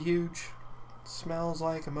Moby Huge smells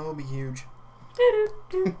like a Moby Huge.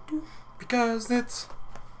 Because it's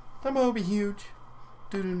a Moby Huge.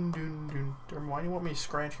 Dun, dun, dun, dun. Why do you want me to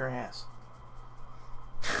scratch your ass?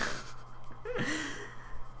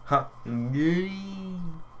 Huh.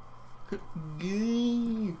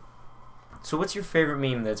 Gee. So what's your favorite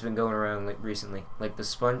meme that's been going around like recently? Like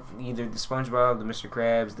either the SpongeBob, the Mr.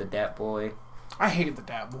 Krabs, the Dat Boy. I hated the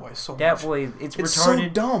Dat Boy so Dat much. Boy, it's retarded. So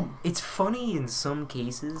dumb. It's funny in some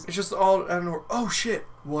cases. It's just all, I don't know, oh shit,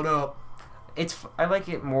 what up? I like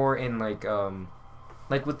it more in like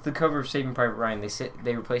with the cover of Saving Private Ryan,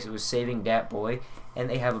 they replace it with Saving Dat Boy, and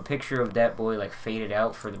they have a picture of Dat Boy like faded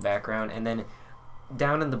out for the background, and then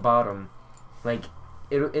down in the bottom, like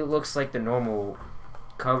it looks like the normal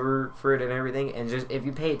cover for it and everything, and just if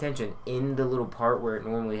you pay attention in the little part where it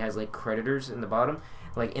normally has like creditors in the bottom,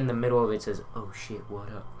 like in the middle of it says, "Oh shit, what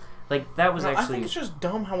up?" Like that was actually. I think it's just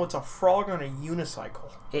dumb how it's a frog on a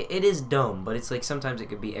unicycle. It is dumb, but it's like sometimes it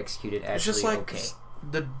could be executed actually It's just like okay.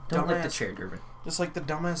 the Don't let the dumbass, chair, Durbin. just like the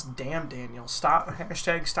dumbass damn Daniel. Stop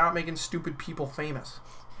stop making stupid people famous.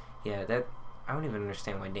 Yeah, that I don't even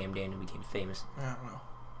understand why Damn Daniel became famous. I don't know.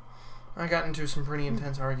 I got into some pretty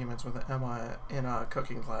intense arguments with Emma in a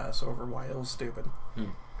cooking class over why it was stupid.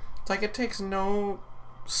 It's like it takes no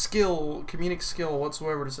comedic skill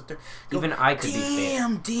whatsoever to sit there. Even I could be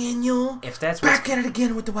Damn, Daniel! If that's Back at it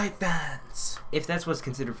again with the white vans. if that's what's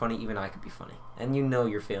considered funny, even I could be funny. And you know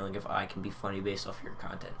you're failing if I can be funny based off your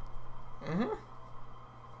content.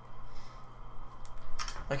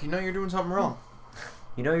 Like, you know you're doing something wrong.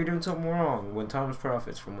 You know you're doing something wrong when Thomas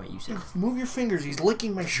profits from what you said. Move your fingers. He's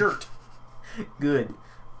licking my shirt. Good.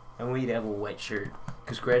 I want you to have a wet shirt,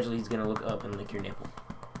 because gradually he's gonna look up and lick your nipple,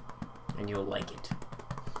 and you'll like it.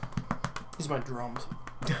 He's my drums.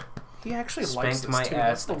 He actually Spanked likes this my too.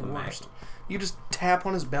 ass That's the like a worst. Mac. You just tap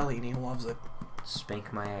on his belly and he loves it.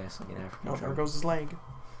 Spank my ass like an African Oh, there drum. goes his leg.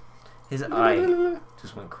 His eye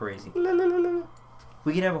just went crazy. Alright,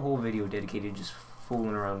 We could have a whole video dedicated just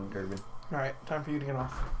fooling around with Durbin. time for you to get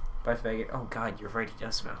off. Bye, faggot. Oh god, you're right, he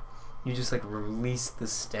does smell. You just like released the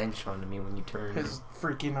stench onto me when you turned. His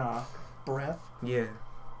freaking breath. Yeah.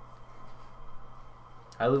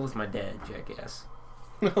 I live with my dad, jackass.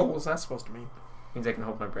 What was that supposed to mean? Means I can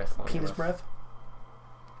hold my breath long Penis enough. breath?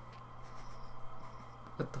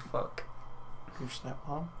 What the fuck? Your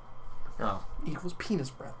stepmom Oh. equals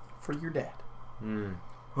penis breath for your dad.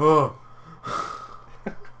 Oh.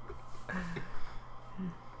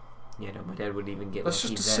 Yeah, no, my dad wouldn't even get Let's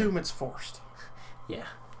lucky just then. assume it's forced. Yeah.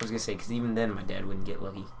 I was gonna say, because even then my dad wouldn't get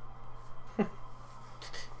lucky.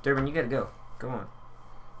 Durbin, you gotta go. Go on.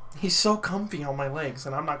 He's so comfy on my legs,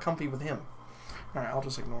 and I'm not comfy with him. Alright, I'll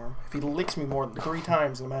just ignore him. If he licks me more than 3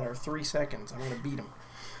 times in a matter of 3 seconds, I'm going to beat him.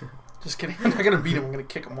 Just kidding. I'm not going to beat him. I'm going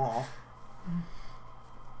to kick him off.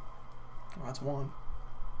 Oh, that's 1.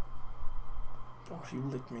 Oh, you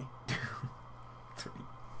licked me. 3.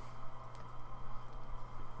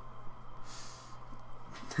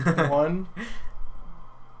 1.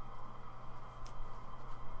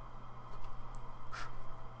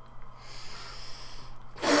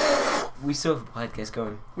 We still have a podcast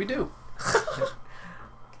going. We do.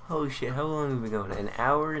 Holy shit, how long have we been going? An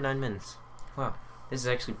hour and 9 minutes. Wow. This is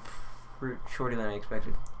actually shorter than I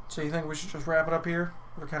expected. So you think we should just wrap it up here?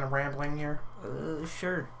 We're kind of rambling here.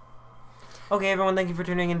 Sure. Okay, everyone, thank you for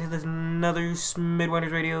tuning into this another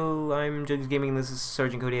Smidwinders Radio. I'm Judges Gaming, and this is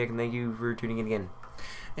Sergeant Kodiak, and thank you for tuning in again.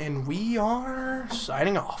 And we are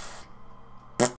signing off.